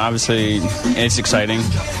 Obviously, it's exciting.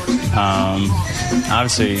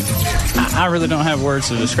 Obviously, I really don't have words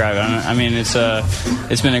to describe it. I mean,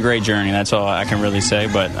 it's been a great journey. That's all I can really say.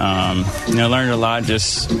 But learned a lot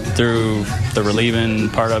just through the relieving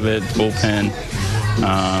part of it, bullpen,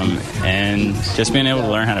 and just being able to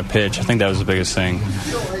learn how to pitch. I think that was the biggest thing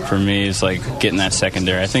for me. Is like getting that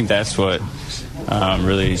secondary. I think that's what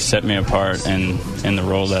really set me apart in the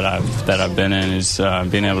role that I've been in is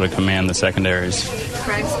being able to command the secondaries.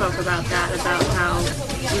 Craig spoke about that, about how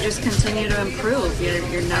you just continue to improve.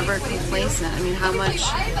 You're never complacent. I mean, how much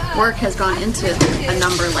work has gone into a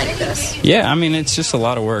number like this? Yeah, I mean, it's just a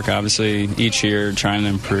lot of work, obviously, each year trying to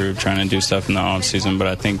improve, trying to do stuff in the offseason, but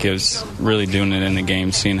I think it was really doing it in the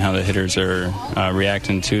game, seeing how the hitters are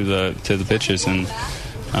reacting to the pitches, and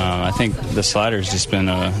I think the slider's just been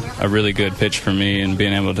a really good pitch for me, and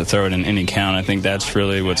being able to throw it in any count, I think that's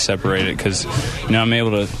really what separated, because I'm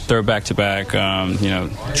able to throw back-to-back,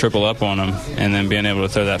 triple up on them, and then being able to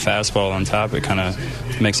throw that fastball on top, it kind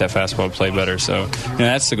of makes that fastball play better. So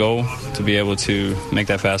that's the goal, to be able to make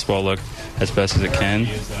that fastball look as best as it can,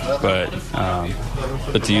 but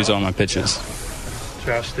to use all my pitches.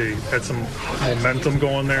 Josh, they had some momentum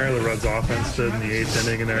going there. The Reds offense did in the 8th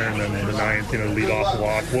inning in there, and then the 9th, lead off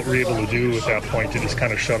walk. What were you able to do at that point to just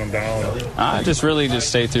kind of shut them down? I just really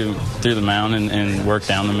stay through the mound and work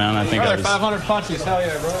down the mound. I think brother, 500 punches. Hell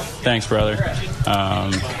yeah, bro. Thanks, brother.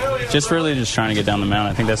 Just trying to get down the mound.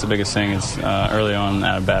 I think that's the biggest thing. Is early on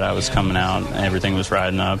at a bat, I was coming out, and everything was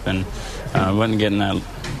riding up, and wasn't getting that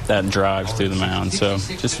drive through the mound. So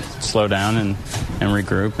just slow down and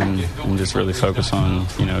regroup and just really focus on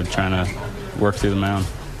trying to work through the mound.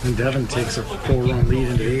 When Devin takes a 4-run lead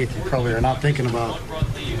into the 8th, you probably are not thinking about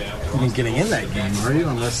even getting in that game, are you?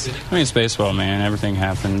 It's baseball, man. Everything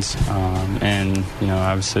happens, and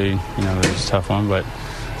obviously it was a tough one, but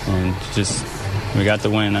we got the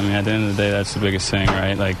win. I mean, at the end of the day, that's the biggest thing,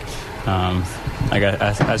 right?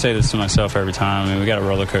 I say this to myself every time. I mean, we got a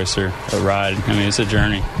roller coaster, a ride. I mean, it's a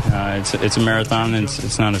journey. It's a marathon.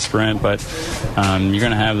 It's not a sprint, but you're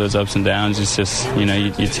going to have those ups and downs. It's just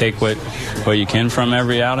you take what you can from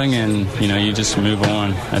every outing, and you just move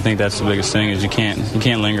on. I think that's the biggest thing, is you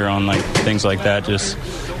can't linger on things like that. This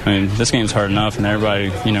game's hard enough, and everybody,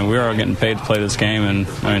 we're all getting paid to play this game,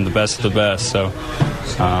 and the best of the best. So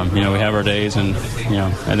we have our days, and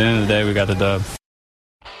at the end of the day, we got the dub.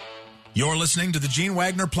 You're listening to the Gene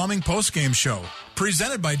Wagner Plumbing Postgame Show,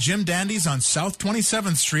 presented by Jim Dandy's on South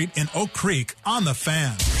 27th Street in Oak Creek on The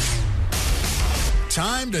Fan.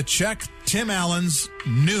 Time to check Tim Allen's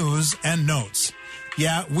news and notes.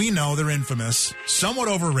 Yeah, we know they're infamous, somewhat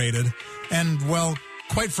overrated, and, well,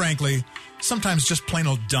 quite frankly, sometimes just plain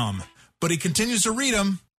old dumb. But he continues to read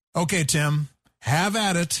them. Okay, Tim, have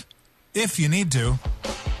at it, if you need to.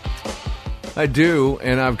 I do,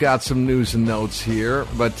 and I've got some news and notes here.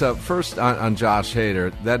 But first on Josh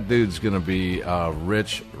Hader, that dude's going to be a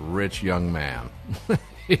rich, rich young man.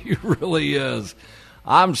 He really is.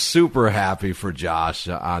 I'm super happy for Josh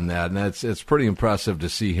on that, and it's pretty impressive to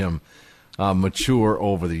see him mature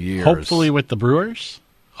over the years. Hopefully with the Brewers?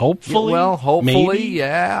 Hopefully? Well, hopefully, maybe?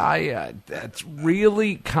 Yeah. That's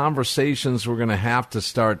really conversations we're going to have to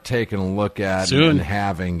start taking a look at soon. And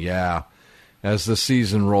having, as the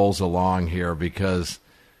season rolls along here, because,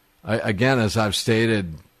 again, as I've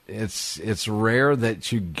stated, it's rare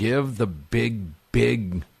that you give the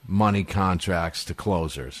big money contracts to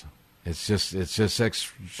closers. It's just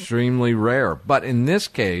extremely rare. But in this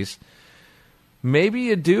case, maybe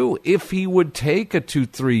you do if he would take a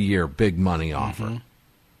 2-3 year big money offer. Mm-hmm.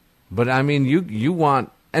 But I mean, you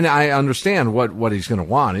want, and I understand what he's going to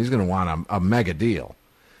want. He's going to want a mega deal.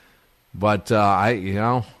 But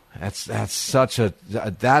that's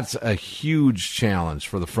a huge challenge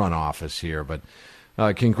for the front office here. But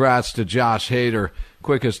congrats to Josh Hader,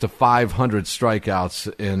 quickest to 500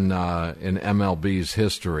 strikeouts in MLB's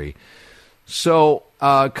history. So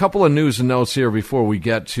a couple of news and notes here before we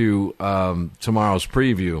get to tomorrow's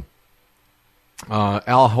preview.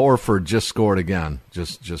 Al Horford just scored again.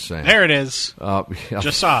 Just saying. There it is.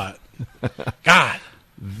 Just saw it. God.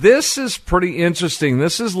 This is pretty interesting.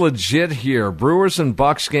 This is legit here. Brewers and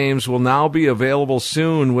Bucks games will now be available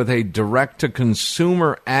soon with a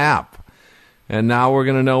direct-to-consumer app. And now we're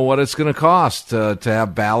going to know what it's going to cost to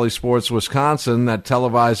have Bally Sports Wisconsin that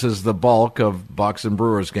televises the bulk of Bucks and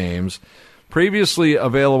Brewers games. Previously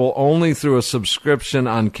available only through a subscription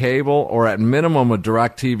on cable or at minimum a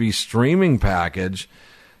DirecTV streaming package.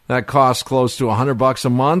 That costs close to $100 a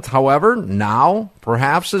month. However, now,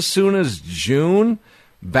 perhaps as soon as June,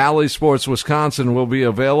 Bally Sports Wisconsin will be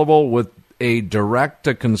available with a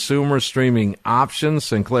direct-to-consumer streaming option.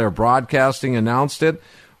 Sinclair Broadcasting announced it,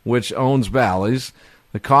 which owns Bally's.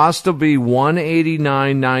 The cost will be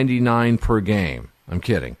 $189.99 per game. I'm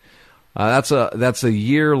kidding. That's a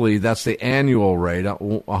yearly. That's the annual rate,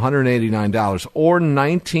 $189 or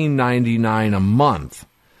 $19.99 a month.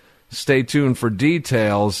 Stay tuned for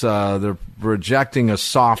details. They're projecting a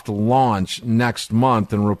soft launch next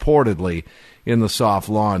month, and reportedly in the soft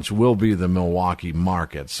launch will be the Milwaukee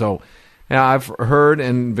market. So Yeah, I've heard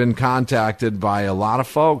and been contacted by a lot of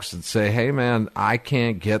folks that say, hey, man, I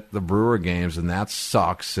can't get the Brewer games, and that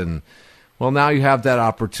sucks. And, well, now you have that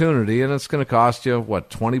opportunity, and it's going to cost you, what,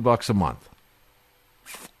 $20 a month?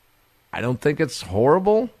 I don't think it's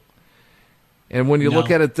horrible. And when you look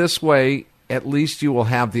at it this way, at least you will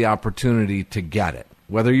have the opportunity to get it,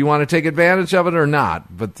 whether you want to take advantage of it or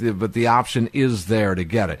not. But the option is there to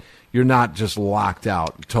get it. You're not just locked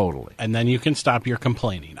out totally. And then you can stop your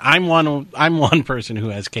complaining. I'm one person who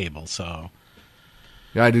has cable, so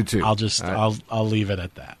yeah, I do too. I'll leave it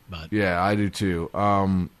at that. But yeah, I do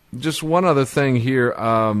too. Just one other thing here.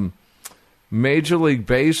 Major League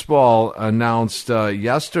Baseball announced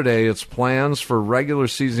yesterday its plans for regular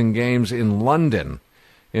season games in London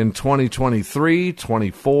in 2023,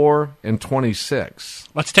 24, and 26.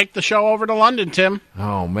 Let's take the show over to London, Tim.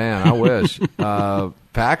 Oh, man, I wish.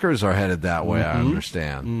 Packers are headed that way, I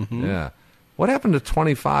understand. Yeah. What happened to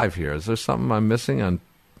 25 here? Is there something I'm missing on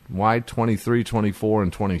why 23, 24,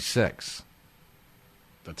 and 26?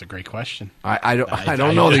 That's a great question. I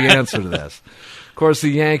don't know the answer to this. Of course, the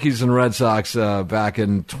Yankees and Red Sox back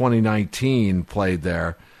in 2019 played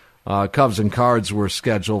there. Cubs and Cards were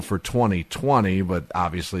scheduled for 2020, but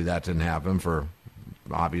obviously that didn't happen for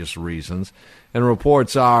obvious reasons. And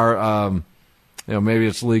reports are, maybe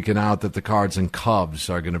it's leaking out that the Cards and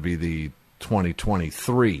Cubs are going to be the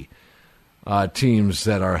 2023 teams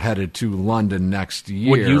that are headed to London next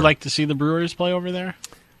year. Would you like to see the Brewers play over there?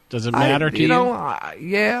 Does it matter to you?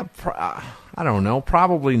 Yeah, I don't know.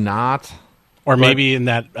 Probably not. Or maybe in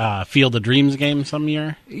that Field of Dreams game some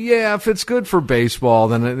year? Yeah, if it's good for baseball,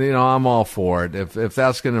 then I'm all for it. If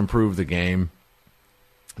that's going to improve the game,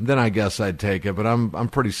 then I guess I'd take it. But I'm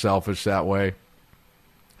pretty selfish that way.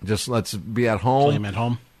 Just let's be at home. Play them at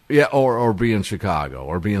home? Yeah, or be in Chicago,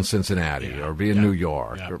 or be in Cincinnati, or be in New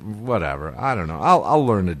York, or whatever. I don't know. I'll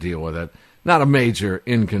learn to deal with it. Not a major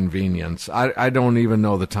inconvenience. I don't even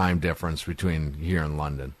know the time difference between here and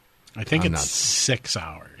London. I think it's 6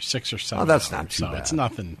 hours, 6 or 7 Oh, that's hours, not too bad. It's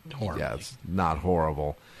nothing horrible. Yeah, it's not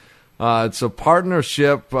horrible. It's a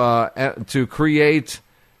partnership to create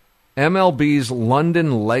MLB's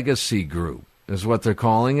London Legacy Group, is what they're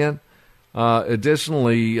calling it.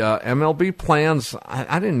 Additionally, MLB plans,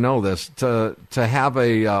 I didn't know this, to have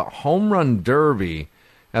a home run derby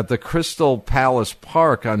at the Crystal Palace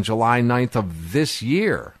Park on July 9th of this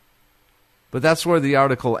year. But that's where the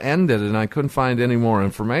article ended, and I couldn't find any more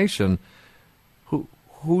information.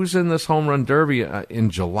 Who's in this home run derby in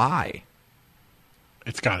July?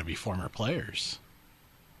 It's got to be former players.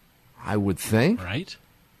 I would think. Right?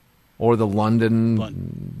 Or the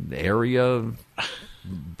London area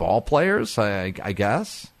ball players, I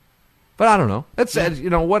guess. But I don't know. It's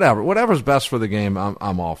whatever. Whatever's best for the game,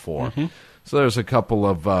 I'm all for. Mm-hmm. So there's a couple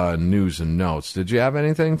of news and notes. Did you have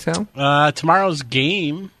anything, Tim? Tomorrow's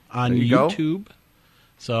game on YouTube. Go.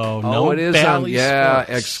 So it is Bally Sports.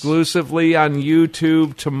 Sports. Exclusively on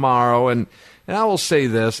YouTube tomorrow. And I will say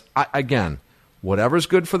this again: whatever's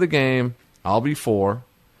good for the game, I'll be for.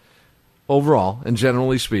 Overall and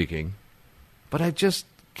generally speaking, but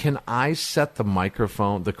can I set the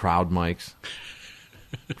microphone, the crowd mics,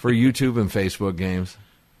 for YouTube and Facebook games?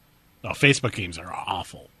 No, Facebook games are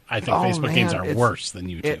awful. I think Facebook games are worse than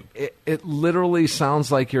YouTube. It literally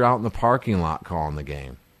sounds like you're out in the parking lot calling the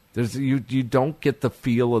game. You don't get the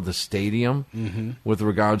feel of the stadium with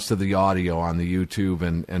regards to the audio on the YouTube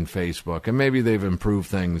and Facebook. And maybe they've improved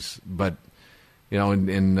things, but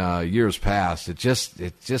in years past, it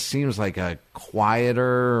just seems like a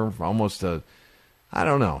quieter, almost I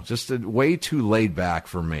don't know, just way too laid back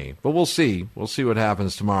for me. But we'll see. We'll see what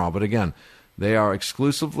happens tomorrow. But again, they are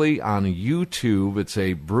exclusively on YouTube. It's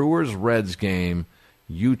a Brewers-Reds game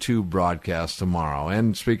YouTube broadcast tomorrow.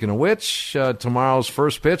 And speaking of which, tomorrow's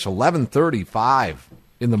first pitch, 11:35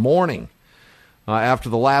 in the morning. After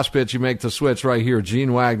the last pitch, you make the switch right here.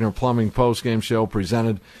 Gene Wagner Plumbing Postgame Show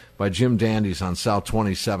presented by Jim Dandy's on South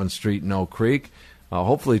 27th Street in Oak Creek.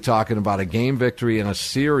 Hopefully talking about a game victory and a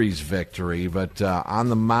series victory. But on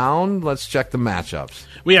the mound, let's check the matchups.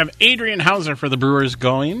 We have Adrian Hauser for the Brewers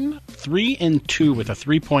going 3-2 with a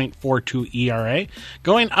 3.42 ERA.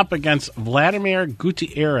 Going up against Vladimir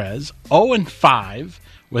Gutierrez, 0-5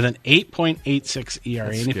 with an 8.86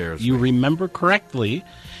 ERA. And if you remember correctly,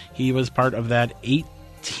 he was part of that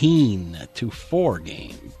 18-4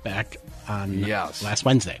 game back on last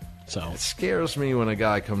Wednesday. So it scares me when a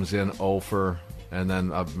guy comes in 0-for and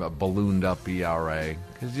then a ballooned up ERA,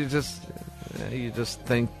 because you just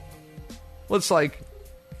think, well, it's like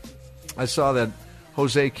I saw that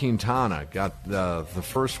Jose Quintana got the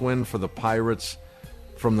first win for the Pirates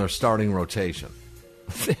from their starting rotation.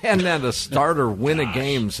 They hadn't had a starter win a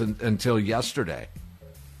game until yesterday.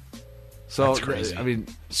 So, that's crazy. I mean,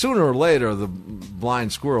 sooner or later, the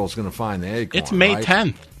blind squirrel is going to find the acorn. It's May right?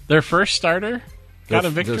 10th. Their first starter got a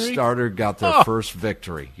victory? The starter got their first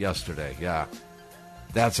victory yesterday, yeah.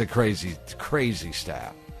 That's a crazy, crazy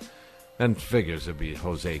stat. And figures it'd be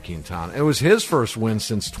Jose Quintana. It was his first win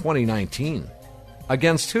since 2019.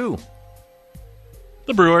 Against who?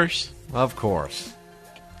 The Brewers. Of course.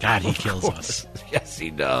 God, he kills us. Yes, he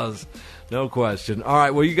does. No question. All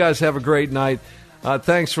right, well, you guys have a great night.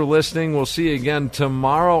 Thanks for listening. We'll see you again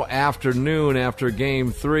tomorrow afternoon after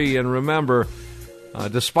Game 3. And remember,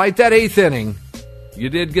 despite that 8th inning, you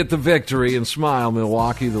did get the victory. And smile,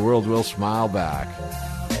 Milwaukee. The world will smile back.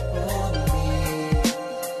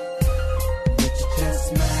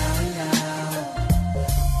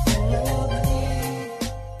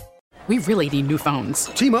 We really need new phones.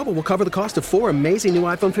 T-Mobile will cover the cost of 4 amazing new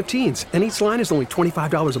iPhone 15s, and each line is only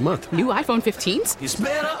 $25 a month. New iPhone 15s? It's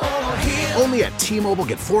better over here. Only at T-Mobile,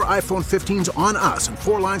 get 4 iPhone 15s on us and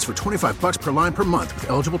 4 lines for $25 per line per month with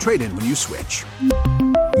eligible trade-in when you switch.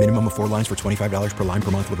 Minimum of 4 lines for $25 per line per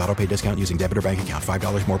month with autopay discount using debit or bank account.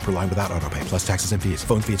 $5 more per line without autopay, plus taxes and fees.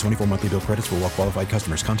 Phone fee at 24 monthly bill credits for well-qualified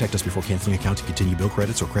customers. Contact us before canceling account to continue bill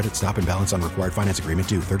credits or credit stop and balance on required finance agreement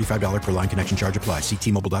due. $35 per line connection charge applies. See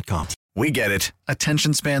T-Mobile.com. We get it.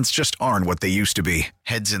 Attention spans just aren't what they used to be.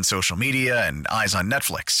 Heads in social media and eyes on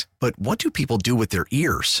Netflix. But what do people do with their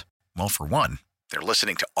ears? Well, for one, they're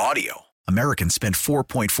listening to audio. Americans spend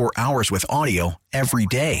 4.4 hours with audio every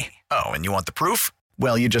day. Oh, and you want the proof?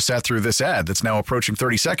 Well, you just sat through this ad that's now approaching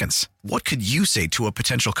 30 seconds. What could you say to a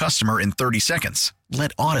potential customer in 30 seconds?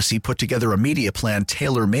 Let Odyssey put together a media plan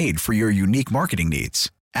tailor-made for your unique marketing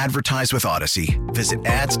needs. Advertise with Odyssey. Visit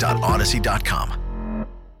ads.odyssey.com.